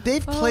 I was like,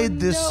 they've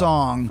played this no,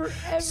 song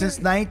forever. since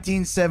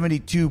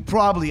 1972,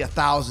 probably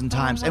 1,000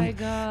 times. my and,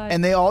 God.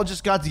 and they all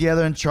just got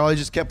together, and Charlie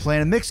just kept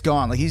playing. And Mick's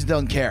gone. Like he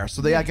doesn't care.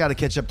 So they got to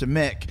catch up to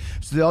Mick.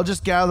 So they all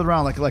just gathered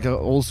around like an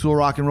old school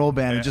rock and roll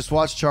band and just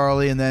watched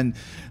Charlie, and then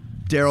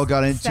Daryl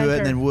got into it, and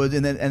Center. then Wood,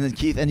 and then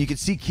Keith, and you could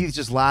see Keith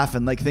just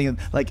laughing, like thinking,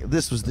 like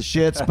this was the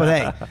shits. But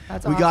hey,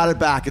 That's we got awesome. it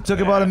back. It took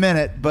about a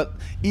minute, but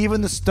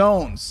even the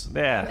Stones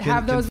Yeah.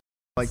 have those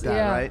like that,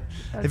 yeah. right?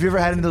 Have you ever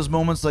had any of those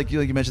moments, like you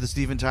mentioned the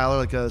Steven Tyler,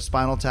 like a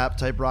Spinal Tap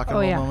type rock and Oh,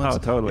 roll yeah. moments? Oh,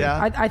 totally.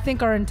 Yeah. I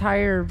think our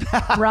entire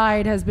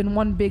ride has been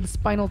one big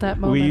Spinal Tap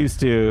moment. We used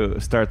to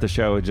start the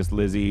show with just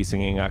Lizzie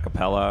singing a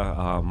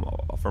cappella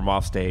from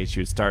off stage. She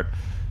would start,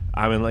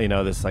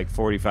 this like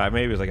 45,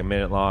 maybe it was like a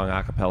minute long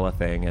a cappella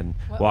thing, and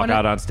walk one of-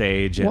 out on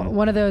stage. And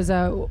one of those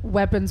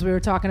weapons we were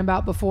talking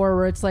about before,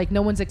 where it's like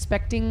no one's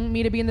expecting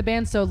me to be in the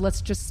band, so let's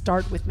just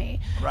start with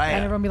me. Right.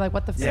 And everyone be like,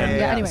 "What the fuck?" Yeah,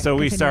 yeah. Anyway, so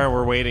we continue.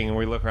 we're waiting, and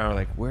we look around, we're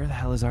like, where the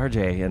hell is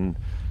RJ? And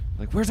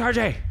like, where's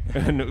RJ?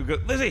 And we go,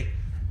 Lizzie,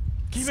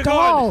 keep it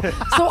Stall. going.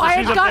 So I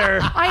She's had up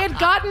there.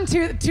 gotten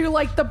to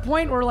like the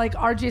point where like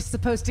RJ's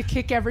supposed to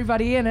kick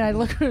everybody in, and I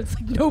look, it's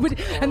like nobody,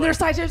 and their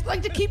side just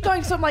like to keep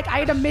going. So I'm like, I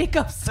had to make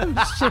up some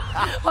shit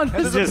on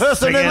this. Just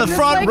person in the singing.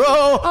 front like,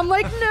 row. I'm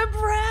like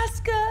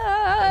Nebraska,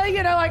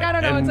 like I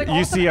don't know. And It's like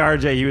you see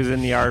RJ, he was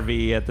in the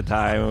RV at the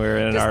time. We were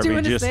in an Just RV.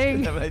 doing his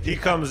thing. He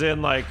comes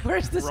in like,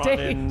 Where's the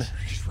running,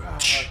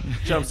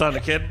 jumps on the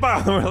kid.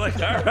 Boom. We're like,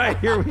 all right,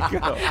 here we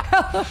go.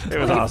 It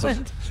was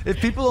awesome. If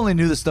people only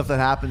knew the stuff that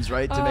happens,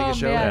 right, to make Oh, a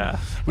show. man. Yeah.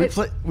 We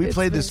It's-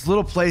 played this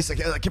little place. I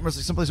can't remember,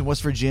 someplace in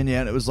West Virginia,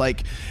 and it was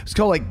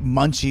called like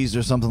Munchies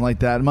or something like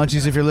that.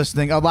 Munchies, if you're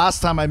listening.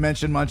 Last time I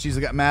mentioned Munchies,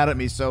 they got mad at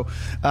me, so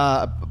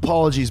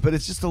apologies. But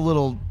it's just a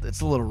little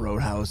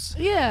roadhouse.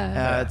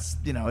 Yeah. It's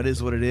it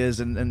is what it is,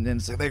 and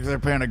it's like they're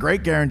paying a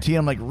great guarantee.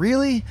 I'm like,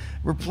 really?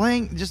 We're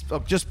playing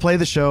just play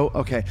the show,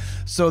 okay?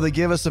 So they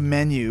give us a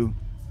menu,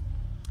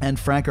 and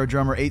Frank, our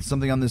drummer, ate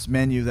something on this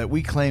menu that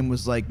we claim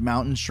was like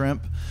mountain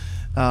shrimp.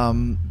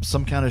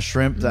 Some kind of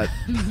shrimp that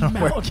I don't know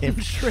where it came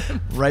from.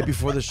 Right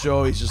before the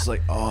show, he's just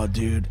like, "Oh,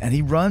 dude!" And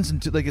he runs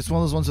into it's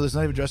one of those ones where there's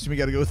not even dressing room.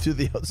 You got to go through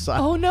the outside.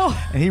 Oh, no.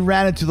 And he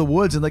ran into the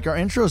woods, and our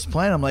intro's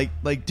playing. I'm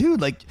like,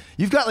 dude,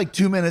 you've got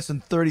 2 minutes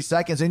and 30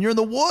 seconds, and you're in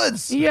the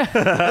woods. Yeah.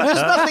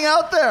 There's nothing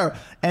out there.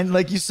 And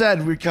like you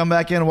said, we come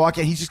back in and walk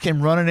in. He just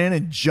came running in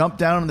and jumped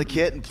down on the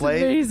kit and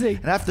played. amazing.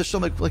 And after the show,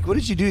 I'm like, what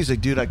did you do? He's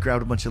like, dude, I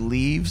grabbed a bunch of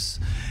leaves,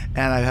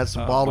 and I had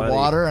some bottled buddy.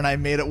 water, and I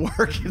made it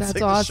work. It's That's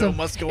like awesome. the show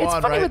must go it's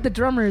on, funny right? with the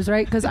drummers,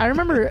 right? Because I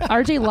remember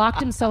RJ locked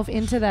himself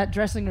into that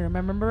dressing room.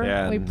 Remember?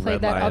 Yeah, We in played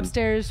Red that Lion.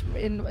 upstairs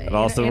in. And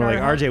also, we're like,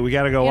 our RJ, we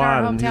got to go in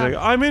our on. And he's hometown.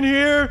 like, I'm in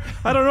here.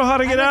 I don't know how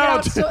to get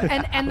out. So,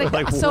 and the, We're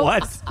like, so,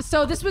 what?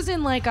 So this was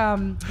in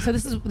so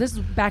this is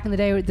back in the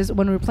day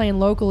when we were playing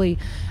locally,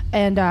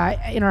 and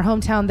in our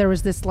hometown there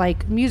was this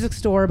music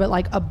store, but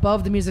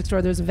above the music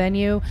store there was a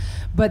venue,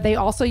 but they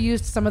also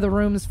used some of the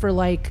rooms for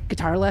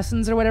guitar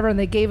lessons or whatever, and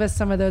they gave us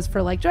some of those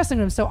for dressing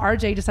rooms. So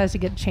RJ decides to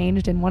get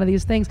changed in one of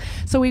these things.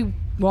 So he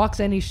walks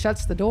in, he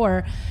shuts the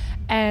door,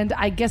 and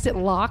I guess it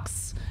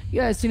locks.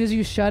 Yeah, as soon as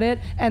you shut it,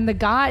 and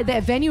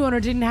the venue owner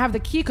didn't have the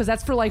key because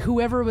that's for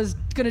whoever was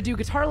gonna do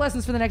guitar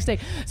lessons for the next day.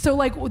 So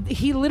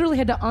he literally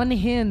had to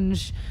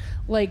unhinge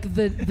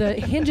the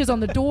hinges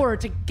on the door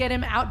to get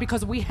him out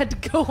because we had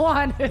to go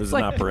on. It's was an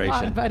come operation.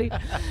 on, buddy.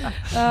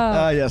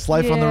 Yes,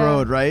 life on the yeah.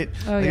 road, right?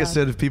 Oh, like yeah. I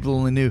said, if people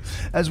only knew.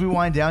 As we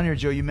wind down here,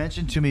 Joe, you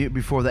mentioned to me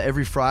before that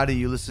every Friday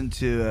you listen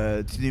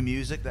to new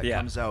music that Yeah.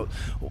 comes out.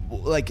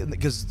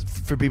 Because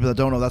for people that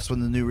don't know, that's when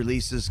the new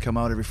releases come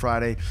out every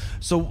Friday.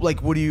 So,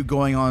 what are you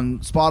going on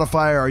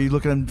Spotify? Or are you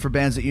looking for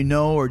bands that you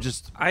know, or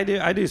just? I do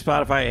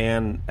Spotify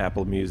and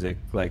Apple Music.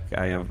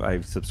 I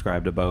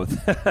subscribe to both.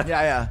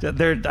 Yeah.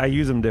 I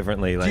use them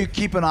differently. Do you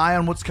keep an eye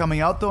on what's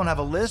coming out though, and have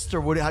a list, or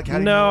what? How do you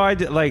No, know? I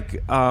did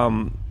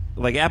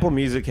Apple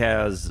Music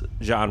has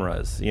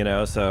genres,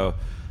 so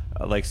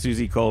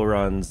Susie Cole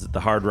runs the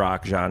hard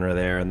rock genre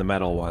there and the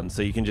metal one,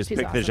 so you can just She's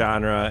pick the awesome.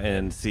 genre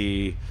and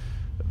see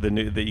you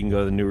can go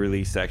to the new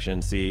release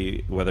section,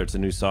 see whether it's a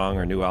new song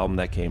or a new album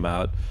that came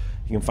out.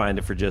 You can find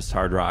it for just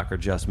hard rock or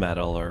just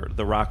metal, or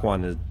the rock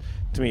one is,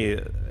 to me,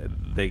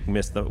 they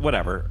missed the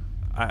whatever.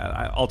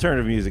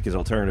 Alternative music is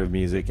alternative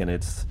music, and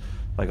it's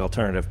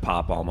alternative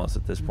pop almost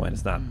at this point.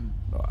 It's not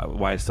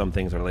why some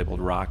things are labeled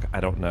rock.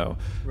 I don't know,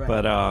 Right.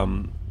 but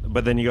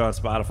but then you go on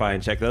Spotify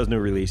and check those new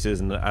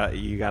releases, and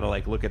you got to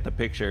like look at the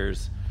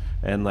pictures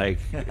and like,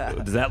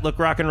 does that look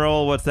rock and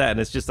roll? What's that? And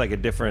it's just like a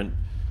different.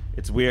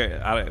 It's weird.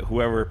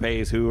 Whoever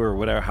pays who or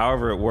whatever,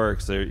 however it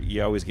works,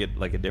 you always get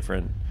like a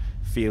different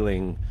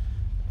feeling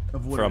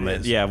from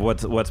it. Yeah,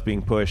 what's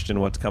being pushed and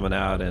what's coming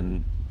out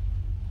and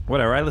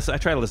whatever. I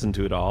try to listen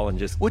to it all and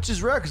just. Which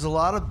is rare because a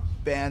lot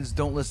of bands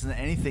don't listen to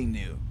anything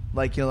new.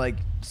 Like like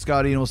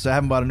Scotty will say, I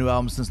haven't bought a new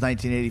album since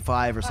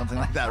 1985 or something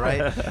like that,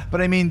 right? But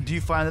I mean, do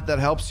you find that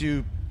helps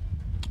you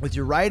with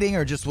your writing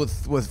or just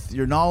with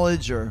your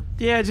knowledge or?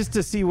 Yeah, just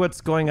to see what's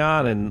going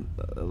on. And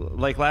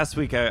like last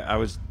week, I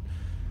was.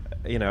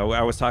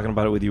 I was talking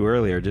about it with you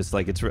earlier. Just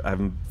like I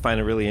find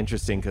it really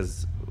interesting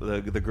because the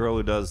girl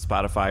who does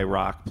Spotify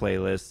rock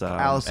playlists,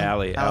 Allison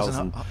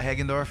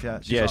Hagendorf,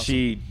 awesome.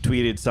 She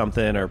tweeted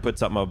something or put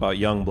something about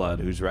Youngblood,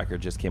 whose record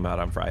just came out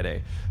on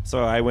Friday.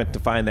 So I went to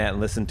find that and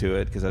listen to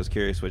it because I was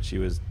curious what she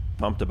was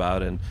pumped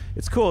about, and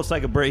it's cool. It's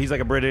like he's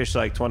like a British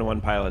like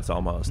 21 Pilots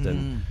almost,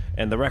 and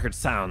the record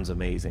sounds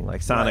amazing,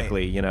 like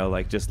sonically, right.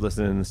 Like just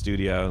listening in the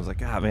studio. I was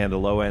like, man, the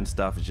low end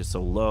stuff is just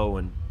so low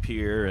and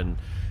pure and.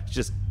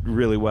 Just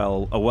really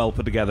a well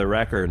put together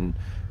record, and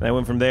I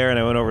went from there and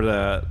I went over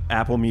to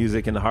Apple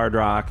Music and Hard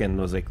Rock and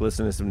was like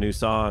listening to some new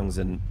songs,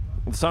 and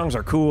the songs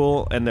are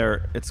cool and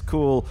it's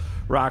cool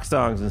rock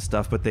songs and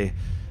stuff, but they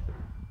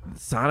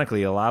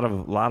sonically a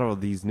lot of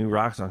these new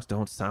rock songs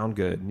don't sound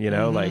good,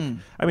 like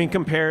I mean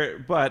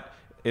but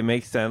it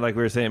makes sense, like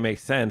we were saying, it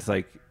makes sense.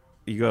 Like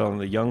you go on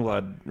the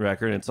Youngblood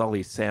record and it's all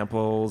these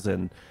samples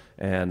and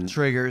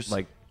triggers,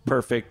 like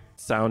perfect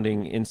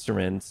sounding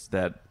instruments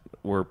that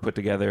were put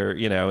together,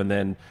 and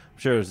then I'm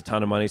sure there's a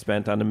ton of money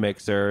spent on the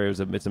mixer.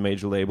 It's a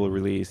major label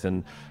release,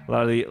 and a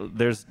lot of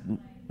there's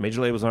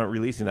major labels aren't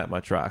releasing that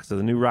much rock. So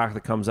the new rock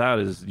that comes out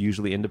is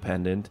usually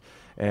independent,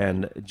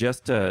 and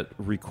just to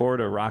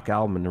record a rock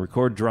album and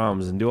record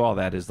drums and do all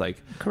that is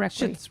like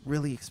correctly. It's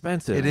really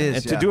expensive. It is,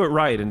 and to do it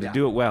right and to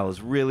do it well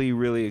is really,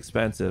 really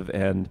expensive.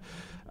 And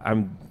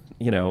I'm,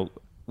 we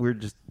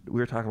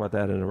were talking about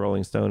that in a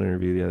Rolling Stone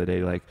interview the other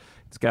day. Like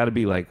it's got to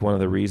be like one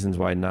of the reasons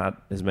why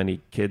not as many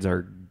kids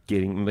are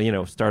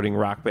getting, starting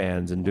rock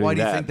bands and doing that. Why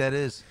do you think that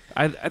is?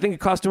 I think it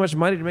costs too much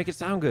money to make it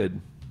sound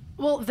good.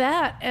 Well,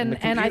 that and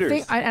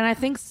I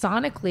think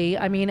sonically,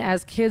 I mean,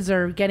 as kids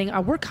are getting,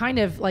 we're kind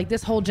of like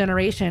this whole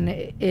generation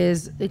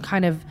is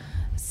kind of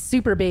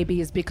super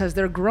babies because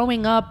they're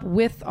growing up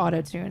with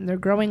autotune. They're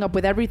growing up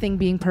with everything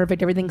being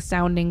perfect, everything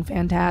sounding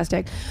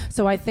fantastic.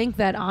 So I think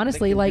that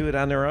honestly, they can do it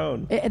on their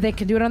own. They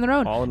can do it on their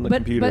own. All in the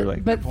computer.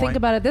 But think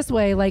about it this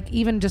way: like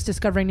even just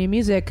discovering new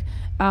music.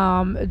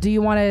 Do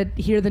you want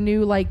to hear the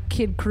new like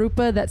Kid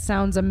Krupa that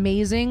sounds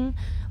amazing?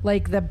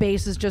 Like the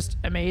bass is just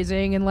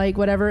amazing and like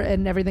whatever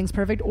and everything's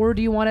perfect, or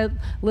do you want to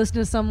listen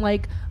to some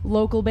like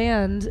local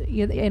band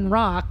in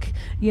rock,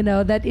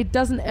 that it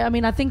doesn't, I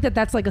mean, I think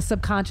that's like a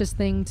subconscious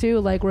thing too,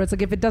 like where it's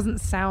like if it doesn't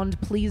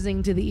sound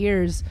pleasing to the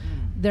ears,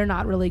 they're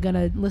not really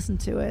gonna listen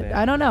to it. Yeah.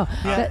 I don't know.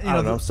 I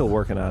don't know. I'm still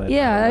working on it.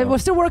 Yeah, we're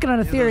still working on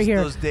a theory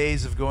here. Those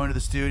days of going to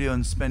the studio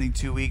and spending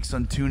 2 weeks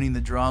on tuning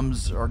the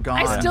drums are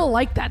gone. I still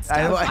like that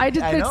stuff. I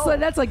know.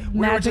 That's like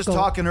magical. We were just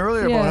talking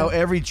earlier about how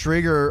every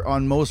trigger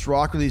on most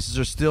rock releases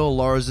are still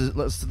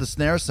the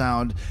snare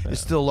sound is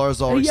still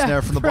Lars Ulrich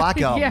snare from the Black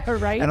Album. Yeah,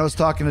 right. And I was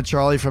talking to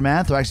Charlie from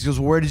Anthrax. He goes,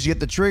 "Where did you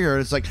get the trigger?"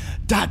 And it's like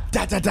da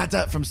da da da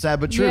da from Sad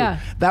But True. Yeah.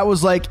 That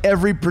was like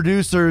every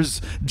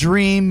producer's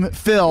dream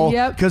fill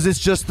because it's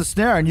just the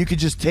snare, and you could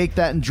just take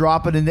that and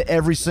drop it into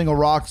every single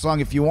rock song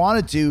if you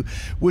wanted to,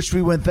 which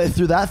we went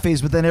through that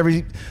phase, but then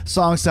every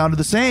song sounded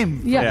the same.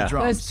 Yeah, the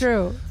drums. That's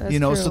true. That's true.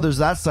 true. So there's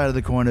that side of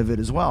the coin of it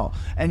as well.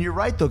 And you're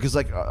right though, because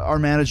like our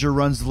manager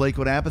runs the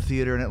Lakewood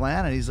Amphitheater in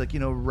Atlanta, and he's like,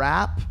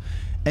 rap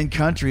and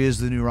country is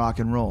the new rock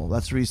and roll.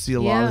 That's where you see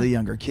a lot of the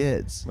younger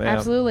kids. Yeah.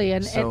 Absolutely,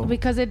 and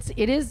because it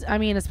is. I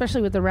mean,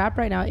 especially with the rap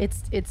right now,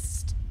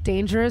 it's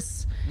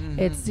dangerous. Mm-hmm.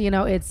 It's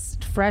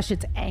it's fresh.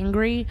 It's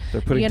angry.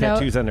 They're putting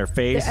tattoos on their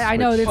face. I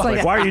know. It's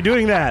like why are you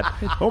doing that?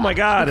 Oh my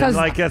god! And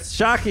like that's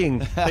shocking.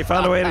 They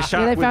found a way to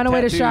shock. They found a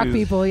way tattoos. to shock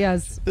people.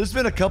 Yes. There's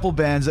been a couple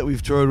bands that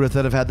we've toured with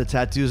that have had the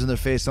tattoos on their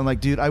face. I'm like,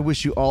 dude, I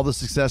wish you all the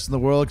success in the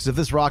world because if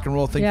this rock and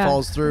roll thing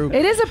falls through,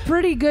 it is a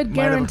pretty good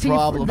guarantee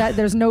that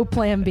there's no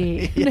plan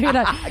B.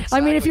 Exactly. I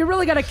mean, if you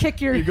really got to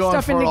kick your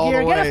stuff into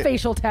gear, get a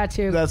facial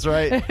tattoo. That's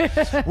right.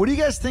 What do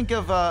you guys think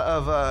of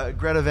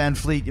Greta Van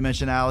Fleet? You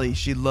mentioned Allie.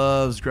 She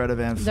loves Greta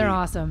Van Fleet. They're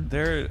awesome.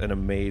 They're an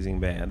amazing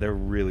band. They're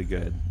really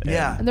good.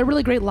 And they're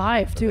really great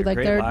live too. They're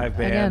great live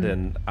band,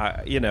 and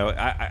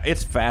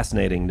it's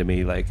fascinating to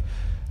me. Like,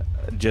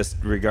 just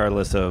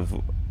regardless of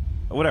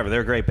whatever,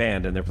 they're a great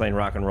band, and they're playing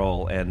rock and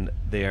roll, and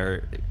they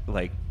are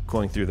like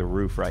going through the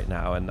roof right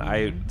now.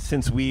 And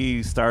since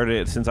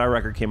our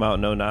record came out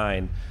in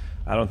 2009,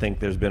 I don't think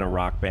there's been a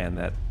rock band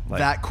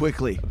that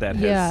quickly that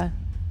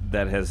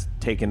has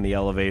taken the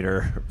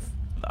elevator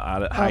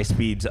high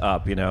speeds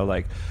up.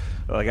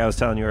 Like I was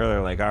telling you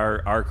earlier, like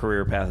our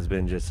career path has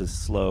been just a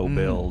slow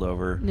build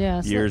over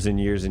years and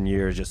years and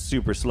years, just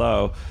super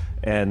slow.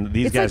 And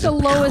these guys,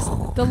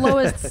 like the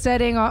lowest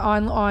setting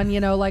on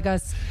like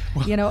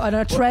on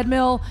a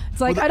treadmill.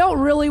 It's like I don't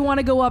really want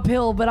to go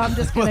uphill, but I'm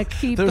just gonna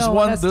keep There's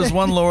going. there's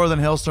one lower than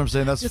Hailstorm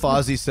saying that's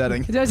Fozzy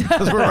setting because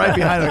we're right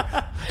behind it.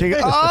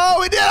 Oh,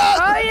 we did it!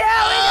 Oh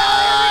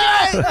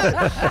yeah, we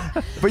got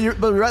it. But you're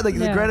right. Like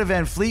the Greta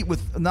Van Fleet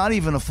with not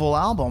even a full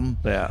album.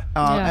 Yeah.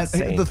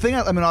 And the thing,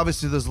 I mean,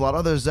 obviously there's a lot of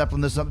other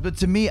Zeppelin, but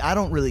to me, I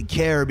don't really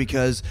care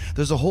because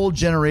there's a whole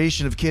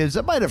generation of kids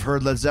that might have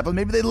heard Led Zeppelin.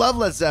 Maybe they love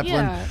Led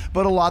Zeppelin,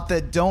 but a lot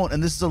that don't.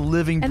 And this is a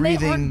living, and breathing.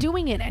 they aren't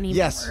doing it anymore.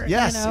 Yes,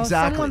 exactly.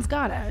 Someone's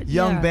got it.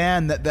 Young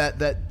band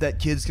that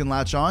kids can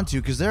latch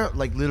onto because they're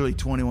like literally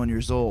 21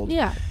 years old.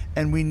 Yeah.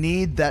 And we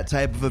need that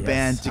type of a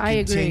band to I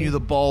continue agree. the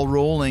ball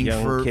rolling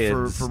Young for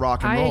kids.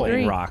 rock and I roll.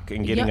 agree. Rock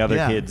and getting other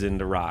kids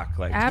into rock.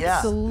 Like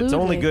Absolutely. it's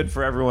only good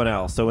for everyone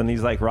else. So when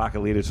these like rock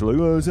elitists are like,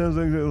 oh, it sounds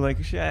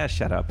like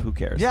shut up. Who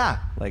cares? Yeah.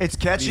 Like It's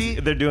catchy.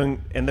 they're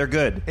doing and they're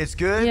good. It's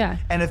good. Yeah.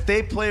 And if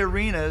they play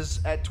arenas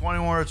at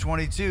 21 or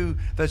 22,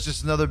 that's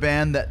just another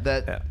band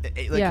that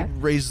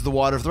raises the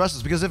water for the rest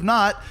of us. Because if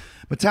not,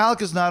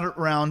 Metallica's not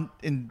around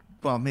in.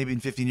 Well, maybe in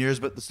 15 years,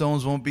 but the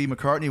Stones won't be,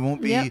 McCartney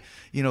won't be,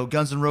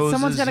 Guns N' Roses,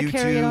 Someone's gotta U2.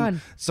 carry it on.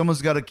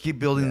 Someone's got to keep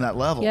building that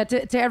level. Yeah,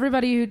 to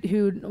everybody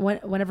who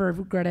whenever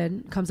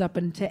Greta comes up,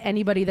 and to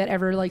anybody that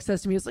ever like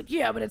says to me, it's like,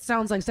 yeah, but it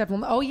sounds like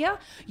Zeppelin. Oh yeah,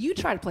 you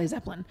try to play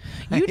Zeppelin.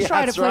 You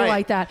try to play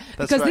like that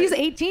because these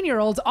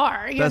 18-year-olds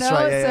are, you know. So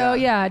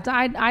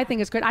I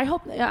think it's great. I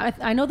hope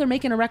I know they're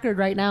making a record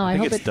right now. I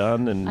hope it's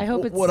done. And I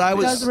hope what I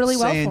was does really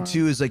well saying for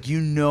too is like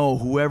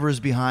whoever's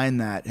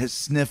behind that has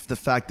sniffed the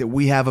fact that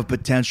we have a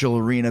potential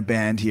arena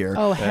band here.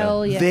 Oh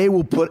hell yeah! They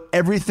will put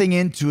everything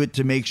into it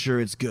to make sure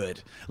it's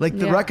good. Like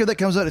the record that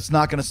comes out, it's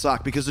not going to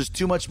suck because there's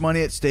too much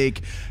money at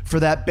stake for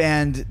that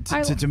band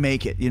to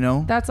make it. You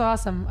know, that's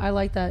awesome. I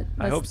like that.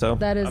 I hope so.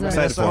 That is. I'm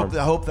excited for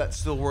them. I hope that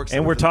still works.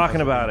 And we're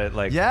talking about it.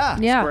 Like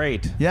it's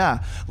great.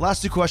 Yeah.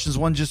 Last two questions.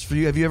 One just for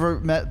you. Have you ever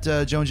met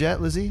Joan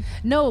Jett, Lizzie?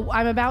 No,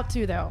 I'm about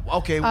to though.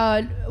 Okay.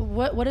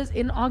 What is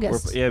in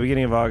August?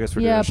 Beginning of August.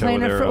 We're doing a show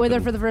playing with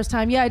her for the first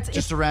time. Yeah, it's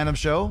just a random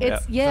show.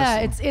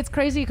 It's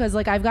crazy because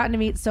like I've gotten to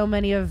meet so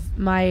many of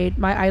my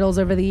idols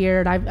over the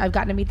year, and I've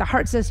gotten to meet the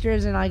Hart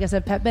sisters, and like I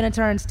said, Pat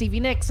Benatar and Stevie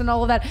Nicks and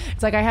all of that.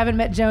 It's like I haven't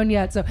met Joan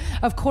yet, so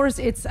of course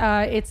it's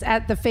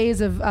at the phase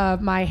of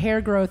my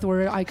hair growth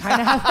where I kind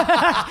of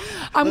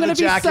have. I'm gonna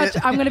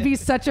be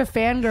such a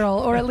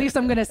fangirl, or at least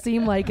I'm gonna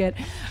seem like it.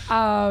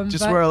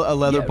 Just wear a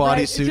leather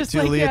bodysuit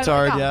too,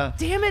 leotard.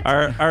 Damn it.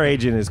 Our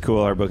agent is cool,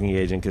 our booking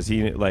agent, because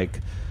he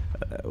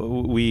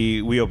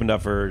we opened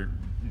up for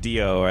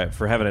Dio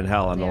for Heaven and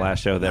Hell on the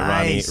last show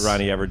that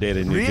Ronnie ever did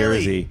in New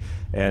Jersey.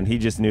 And he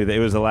just knew that it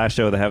was the last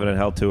show of the Heaven and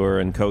Hell tour,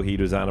 and Coheed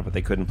was on it, but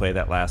they couldn't play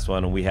that last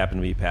one, and we happened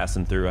to be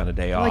passing through on a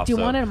day off. Like, do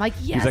you want it? I'm like,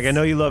 yes. He's like, I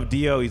know you love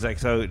Dio. He's like,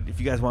 so if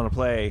you guys want to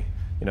play,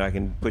 I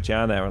can put you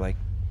on that. We're like,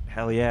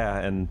 hell yeah.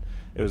 And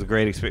it was a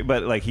great experience.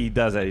 But like he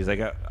does that. He's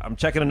like, I'm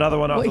checking another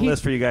one off the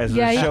list for you guys.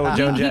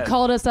 He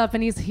called us up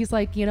and he's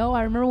like, I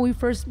remember when we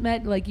first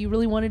met, like you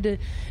really wanted to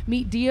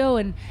meet Dio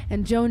and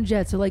Joan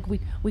Jett. So like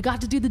we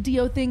got to do the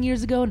Dio thing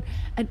years ago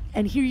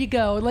and here you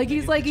go. Like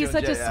he's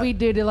such a sweet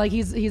dude. Like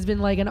he's been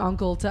like an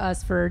uncle to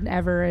us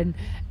forever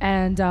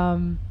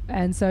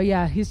and so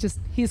yeah,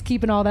 he's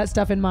keeping all that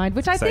stuff in mind,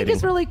 which I think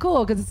is really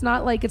cool because it's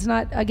not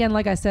again,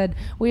 like I said,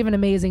 we have an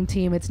amazing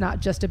team. It's not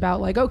just about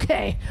like,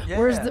 okay,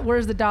 where's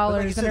the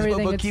dollars and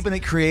everything. But keeping it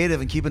creative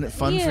and keeping it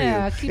fun for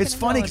you. It's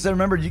funny because I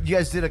remember you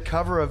guys did a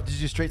cover of Did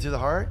You Straight Through the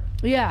Heart?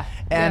 Yeah.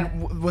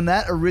 And when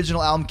that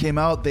original album came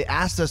out, they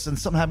asked us, and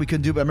somehow we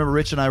couldn't do it. But I remember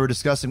Rich and I were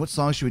discussing what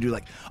song should we do.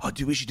 Like, oh,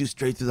 dude, we should do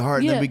Straight Through the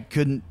Heart. And then we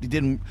couldn't.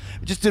 It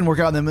just didn't work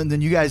out. And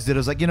then you guys did it. I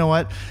was like, you know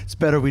what? It's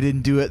better we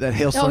didn't do it. That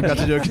Hailstorm got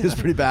to do it because it's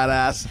pretty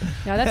badass.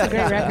 Yeah, that's a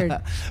great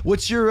record.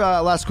 What's your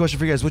last question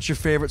for you guys? What's your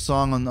favorite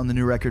song on the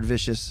new record,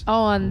 Vicious?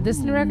 Oh, on this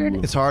new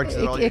record? It's hard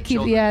because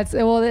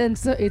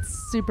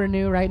it's super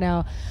new right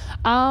now.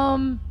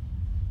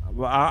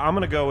 Well, I'm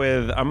gonna go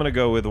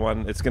with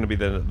one. It's gonna be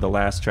the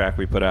last track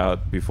we put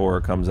out before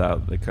it comes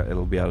out.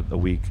 It'll be out a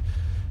week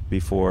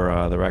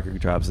before the record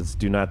drops. It's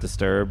 "Do Not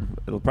Disturb."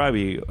 It'll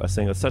probably be a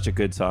single. It's such a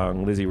good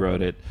song. Lizzie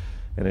wrote it,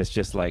 and it's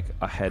just like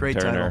a head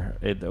turner.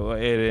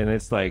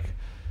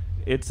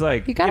 It's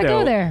like you gotta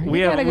go there.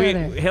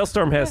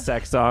 Hailstorm has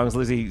sex songs.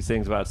 Lizzie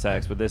sings about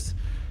sex, but this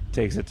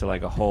takes it to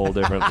like a whole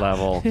different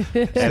level. And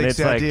it's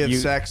like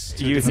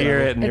you hear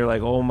it and you're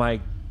like, oh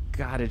my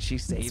God, did she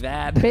say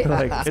that?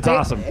 It's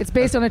awesome. It's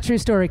based on a true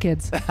story,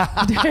 kids.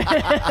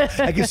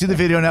 I can see the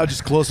video now,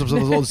 just close-ups of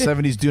those old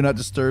 70s Do Not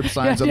Disturb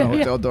signs on the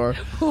hotel door.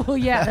 Oh,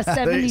 yeah, the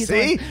 70s.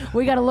 See?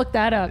 We got to look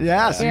that up.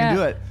 Yeah, so you can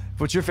do it.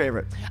 What's your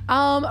favorite?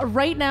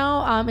 Right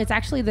now, it's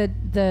actually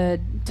the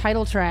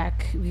title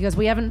track because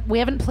we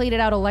haven't played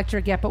it out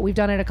electric yet, but we've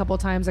done it a couple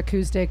times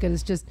acoustic, and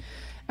it's just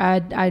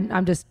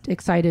I'm just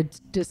excited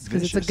just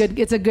because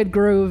it's a good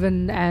groove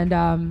and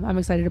I'm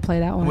excited to play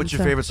that one. What's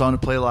your favorite song to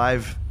play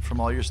live from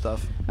all your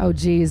stuff? Oh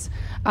geez,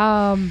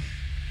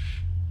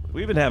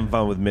 We've been having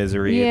fun with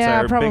Misery. Yeah, it's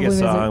our probably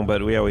biggest Misery. song,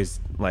 but we always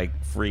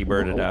like free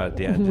bird it out at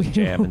the end, just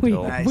jam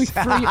until.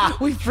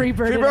 we free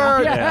bird it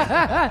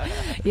out.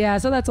 Yeah,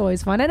 so that's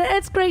always fun, and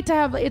it's great to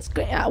have. It's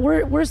great.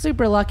 We're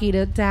super lucky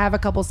to have a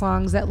couple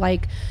songs that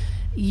like.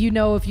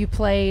 If you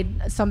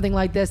played something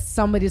like this,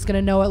 somebody's going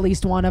to know at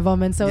least one of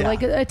them. And so like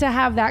to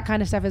have that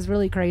kind of stuff is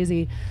really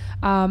crazy.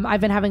 I've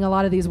been having a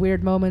lot of these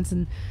weird moments,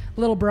 and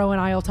little bro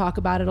and I will talk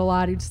about it a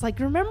lot. He's just like,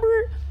 do you remember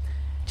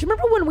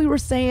when we were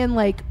saying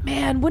like,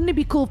 man, wouldn't it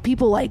be cool if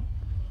people like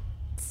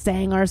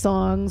sang our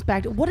songs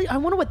back to I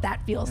wonder what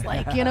that feels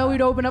like.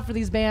 We'd open up for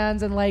these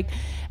bands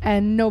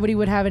and nobody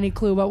would have any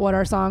clue about what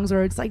our songs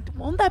were. It's like,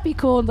 won't that be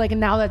cool? And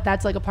now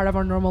that's like a part of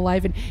our normal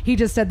life. And he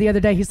just said the other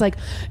day, he's like,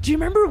 do you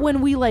remember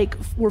when we like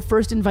were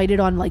first invited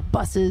on like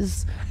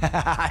buses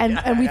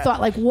and we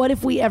thought like, what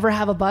if we ever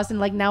have a bus? And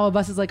like now a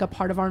bus is like a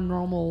part of our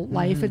normal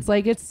life. It's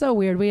like, it's so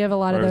weird. We have a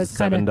lot of those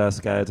Seven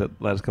Dust guys that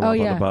let us come up on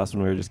the bus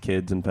when we were just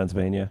kids in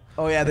Pennsylvania.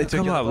 Oh yeah, they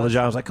took come up.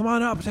 LeJohn was like, come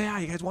on up, say hi.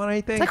 You guys want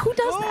anything? It's like, who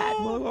does that?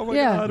 Oh my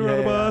God, we're on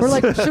the bus. We're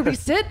like, should we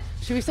sit?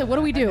 What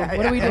do we do?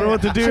 What do we do? I don't know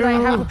what to do. Should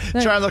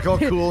I Try and look all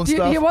cool and do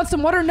stuff. you want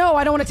some water? No,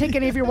 I don't want to take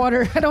any of your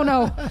water. I don't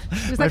know.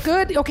 Is that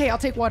good? Okay, I'll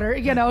take water.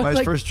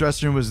 My first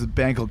dressing room was the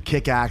band called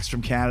Kick Axe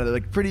from Canada.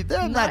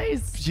 They're not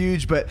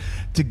huge, but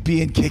to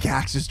be in Kick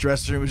Axe's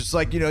dressing room was just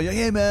like, you're,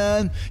 hey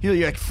man, you're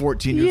like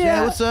 14 years old.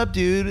 Yeah, what's up,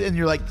 dude? And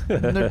you're like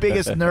the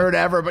biggest nerd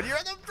ever, but you're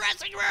in the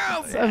dressing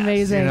room. It's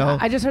amazing.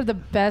 I just heard the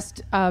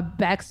best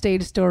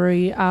backstage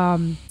story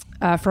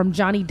from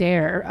Johnny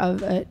Dare of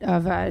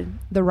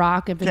The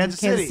Rock in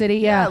Kansas City.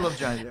 Yeah, I love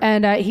Johnny Dare.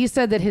 And he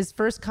said that his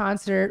first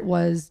concert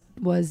was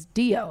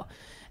Dio,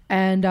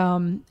 and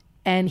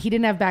he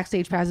didn't have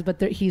backstage passes,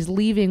 but he's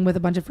leaving with a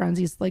bunch of friends.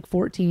 He's like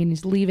 14.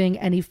 He's leaving,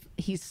 and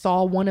he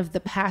saw one of the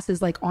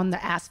passes like on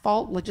the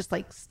asphalt, like just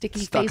like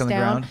sticky stuck face on the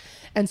down, ground.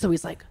 And so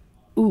he's like,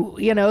 ooh,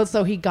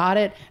 so he got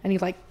it, and he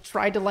like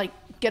tried to like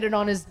get it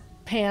on his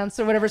pants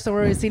or whatever, so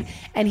where he's seen,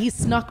 and he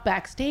snuck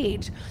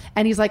backstage,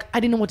 and he's like, I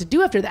didn't know what to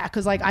do after that,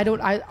 because like I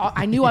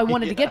knew I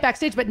wanted to get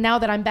backstage, but now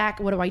that I'm back,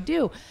 what do I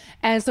do?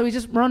 And so he's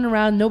just running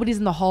around, nobody's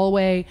in the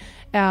hallway,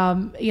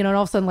 and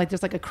all of a sudden like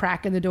there's like a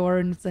crack in the door,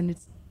 and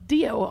it's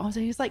Dio.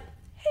 So he's like,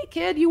 hey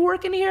kid, you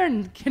working here?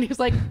 And he was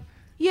like,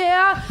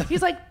 yeah.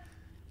 He's like,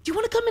 do you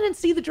want to come in and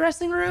see the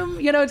dressing room?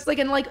 It's like,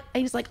 and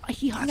he's like,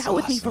 he hung out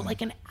with me for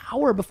like an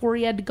hour before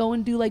he had to go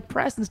and do like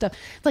press and stuff.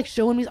 It's like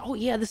showing me, oh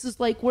yeah, this is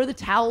like where the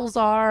towels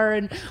are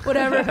and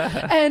whatever.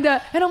 and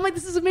I'm like,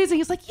 this is amazing.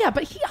 He's like, yeah,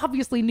 but he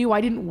obviously knew I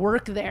didn't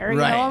work there.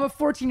 Right. I'm a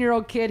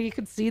 14-year-old kid. He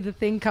could see the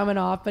thing coming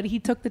off, but he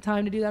took the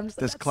time to do that. I'm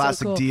just like, That's that's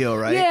classic so cool. Dio,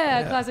 right?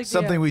 Yeah, classic Dio.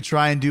 Something we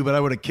try and do, but I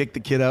would have kicked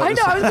the kid out. I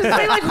know. I was going to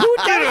say, like, who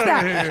does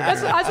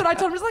that? That's what I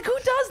told him. It's like, who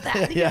does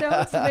that?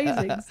 It's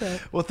amazing. So.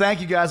 Well, thank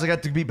you guys. I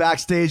got to be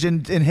backstage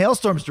in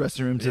Hailstorm's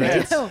dressing room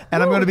today,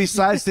 and I'm going to be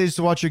side stage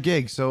to watch your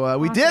gig. So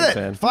we did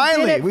it.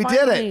 Finally, we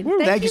did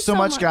it. Thank you so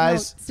much,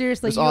 guys. No,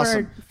 seriously, it was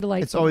awesome.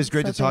 Delightful. It's always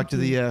great to talk to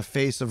the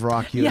face of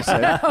Rock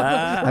USA.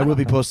 I will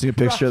be posting a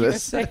picture of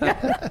this.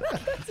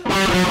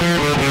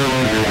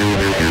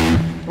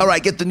 All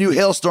right, get the new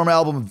Hailstorm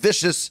album,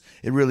 Vicious.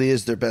 It really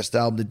is their best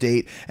album to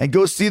date. And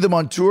go see them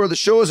on tour. The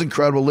show is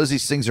incredible. Lizzie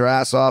sings her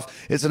ass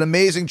off. It's an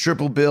amazing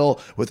triple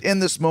bill with In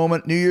This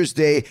Moment, New Year's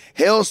Day.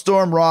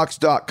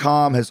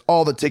 HailstormRocks.com has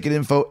all the ticket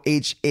info,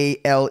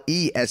 HALESTORM,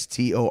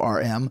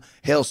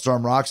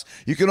 Hailstorm Rocks.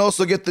 You can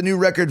also get the new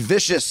record,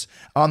 Vicious,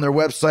 on their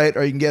website,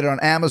 or you can get it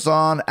on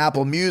Amazon,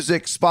 Apple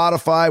Music,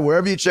 Spotify,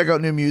 wherever you check out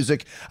new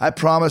music. I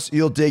promise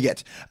you'll dig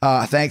it.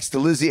 Thanks to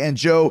Lizzie and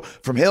Joe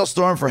from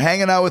Hailstorm for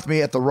hanging out with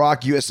me at the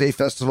Rock USA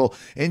Festival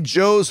in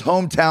Joe's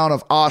hometown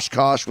of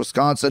Oshkosh,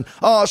 Wisconsin.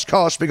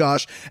 Oshkosh, big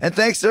Osh. And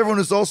thanks to everyone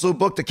who's also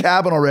booked a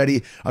cabin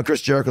already on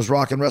Chris Jericho's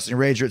Rock and Wrestling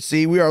Rager at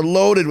Sea. We are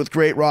loaded with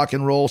great rock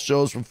and roll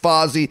shows from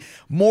Fozzy,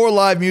 more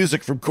live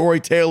music from Corey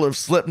Taylor of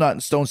Slipknot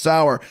and Stone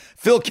Sour.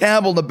 Phil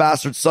Campbell and the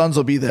Bastard Sons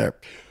will be there.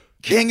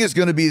 King is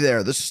going to be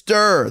there. The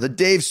Stir, the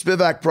Dave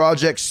Spivak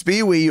Project,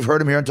 Spee-wee, you've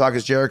heard him here on Talk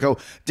is Jericho.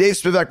 Dave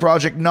Spivak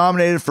Project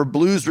nominated for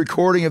Blues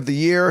Recording of the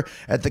Year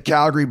at the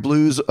Calgary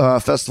Blues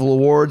Festival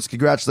Awards.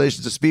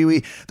 Congratulations to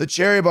Spee-wee. The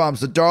Cherry Bombs,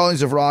 the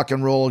darlings of rock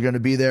and roll, are going to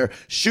be there.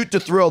 Shoot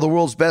to Thrill, the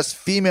world's best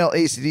female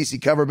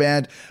AC/DC cover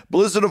band.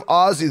 Blizzard of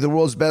Ozzy, the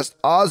world's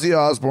best Ozzy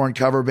Osbourne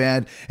cover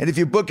band. And if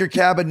you book your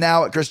cabin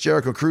now at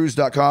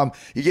ChrisJerichoCruise.com,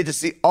 you get to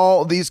see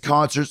all these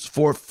concerts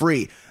for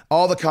free.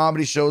 All the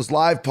comedy shows,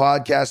 live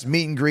podcasts,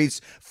 meet and greets,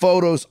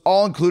 photos,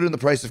 all included in the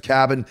price of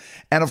cabin.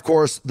 And of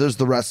course, there's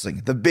the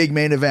wrestling, the big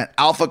main event,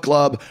 Alpha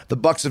Club, the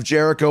Bucks of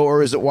Jericho,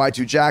 or is it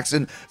Y2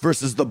 Jackson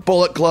versus the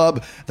Bullet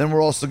Club. Then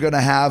we're also going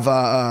to have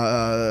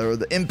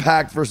the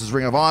Impact versus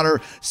Ring of Honor,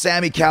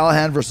 Sami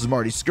Callihan versus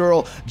Marty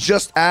Scurll.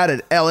 Just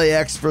added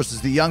LAX versus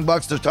the Young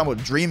Bucks. They're talking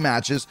about dream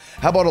matches.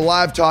 How about a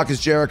live Talk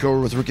is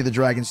Jericho with Ricky the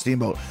Dragon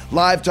Steamboat?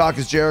 Live Talk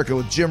is Jericho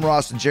with Jim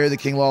Ross and Jerry the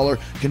King Lawler.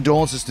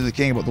 Condolences to the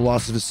King about the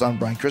loss of his son,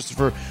 Brian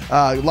Christopher.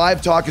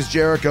 Live Talk is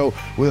Jericho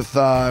with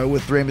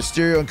Rey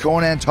Mysterio and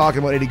Conan talking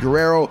about Eddie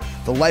Guerrero,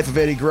 the life of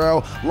Eddie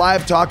Guerrero.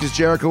 Live Talk is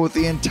Jericho with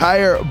the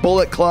entire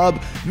Bullet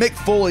Club. Mick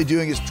Foley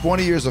doing his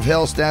 20 Years of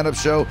Hell stand-up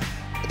show.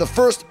 The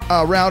first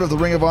round of the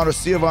Ring of Honor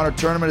Sea of Honor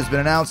tournament has been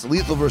announced.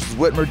 Lethal versus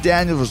Whitmer,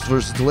 Daniel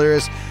versus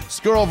Delirious,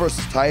 Skrull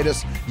versus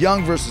Titus,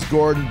 Young versus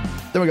Gordon.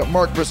 Then we got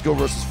Mark Briscoe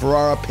versus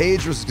Ferrara,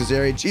 Paige versus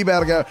Kazarian, G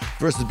Battleguy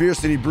versus Beer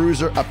City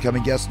Bruiser,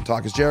 upcoming guest from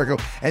Talk is Jericho,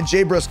 and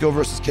Jay Briscoe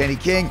versus Kenny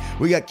King.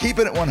 We got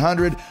Keeping It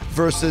 100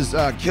 versus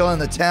Killing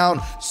the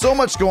Town. So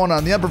much going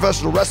on. The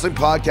Unprofessional Wrestling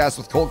Podcast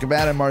with Colt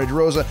Cabana and Marty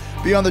DeRosa.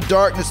 Beyond the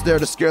Darkness there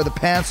to scare the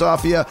pants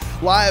off you.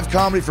 Live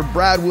comedy from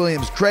Brad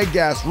Williams, Craig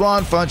Gass,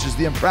 Ron Funches,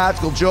 The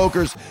Impractical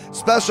Jokers.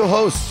 Special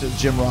hosts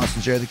Jim Ross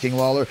and Jerry the King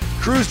Lawler.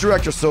 Cruise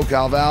Director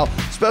SoCal Val.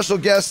 Special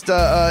guest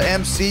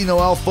MC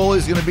Noel Foley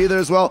is going to be there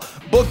as well.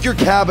 Book your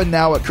cabin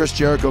now at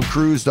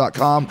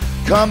ChrisJerichoCruise.com.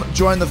 Come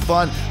join the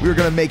fun. We're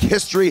going to make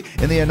history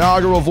in the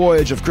inaugural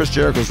voyage of Chris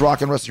Jericho's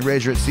Rock and Wrestling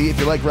Rager at Sea. If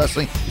you like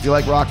wrestling, if you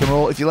like rock and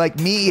roll, if you like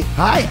me,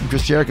 hi, I'm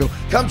Chris Jericho.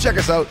 Come check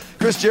us out,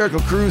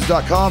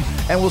 ChrisJerichoCruise.com,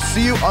 and we'll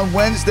see you on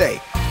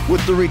Wednesday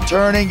with the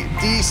returning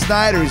Dee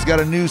Snider. He's got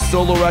a new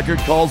solo record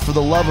called For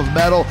the Love of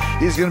Metal.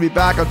 He's going to be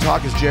back on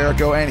Talk is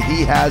Jericho, and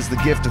he has the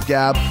gift of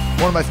gab.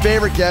 One of my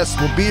favorite guests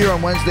will be here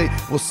on Wednesday.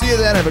 We'll see you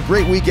then. Have a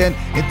great weekend.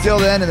 Until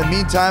then, in the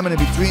meantime and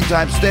in between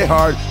time, stay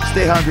hard,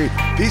 stay hungry.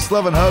 Peace,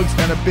 love, and hugs,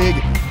 and a big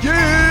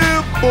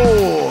yeah,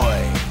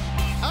 boy.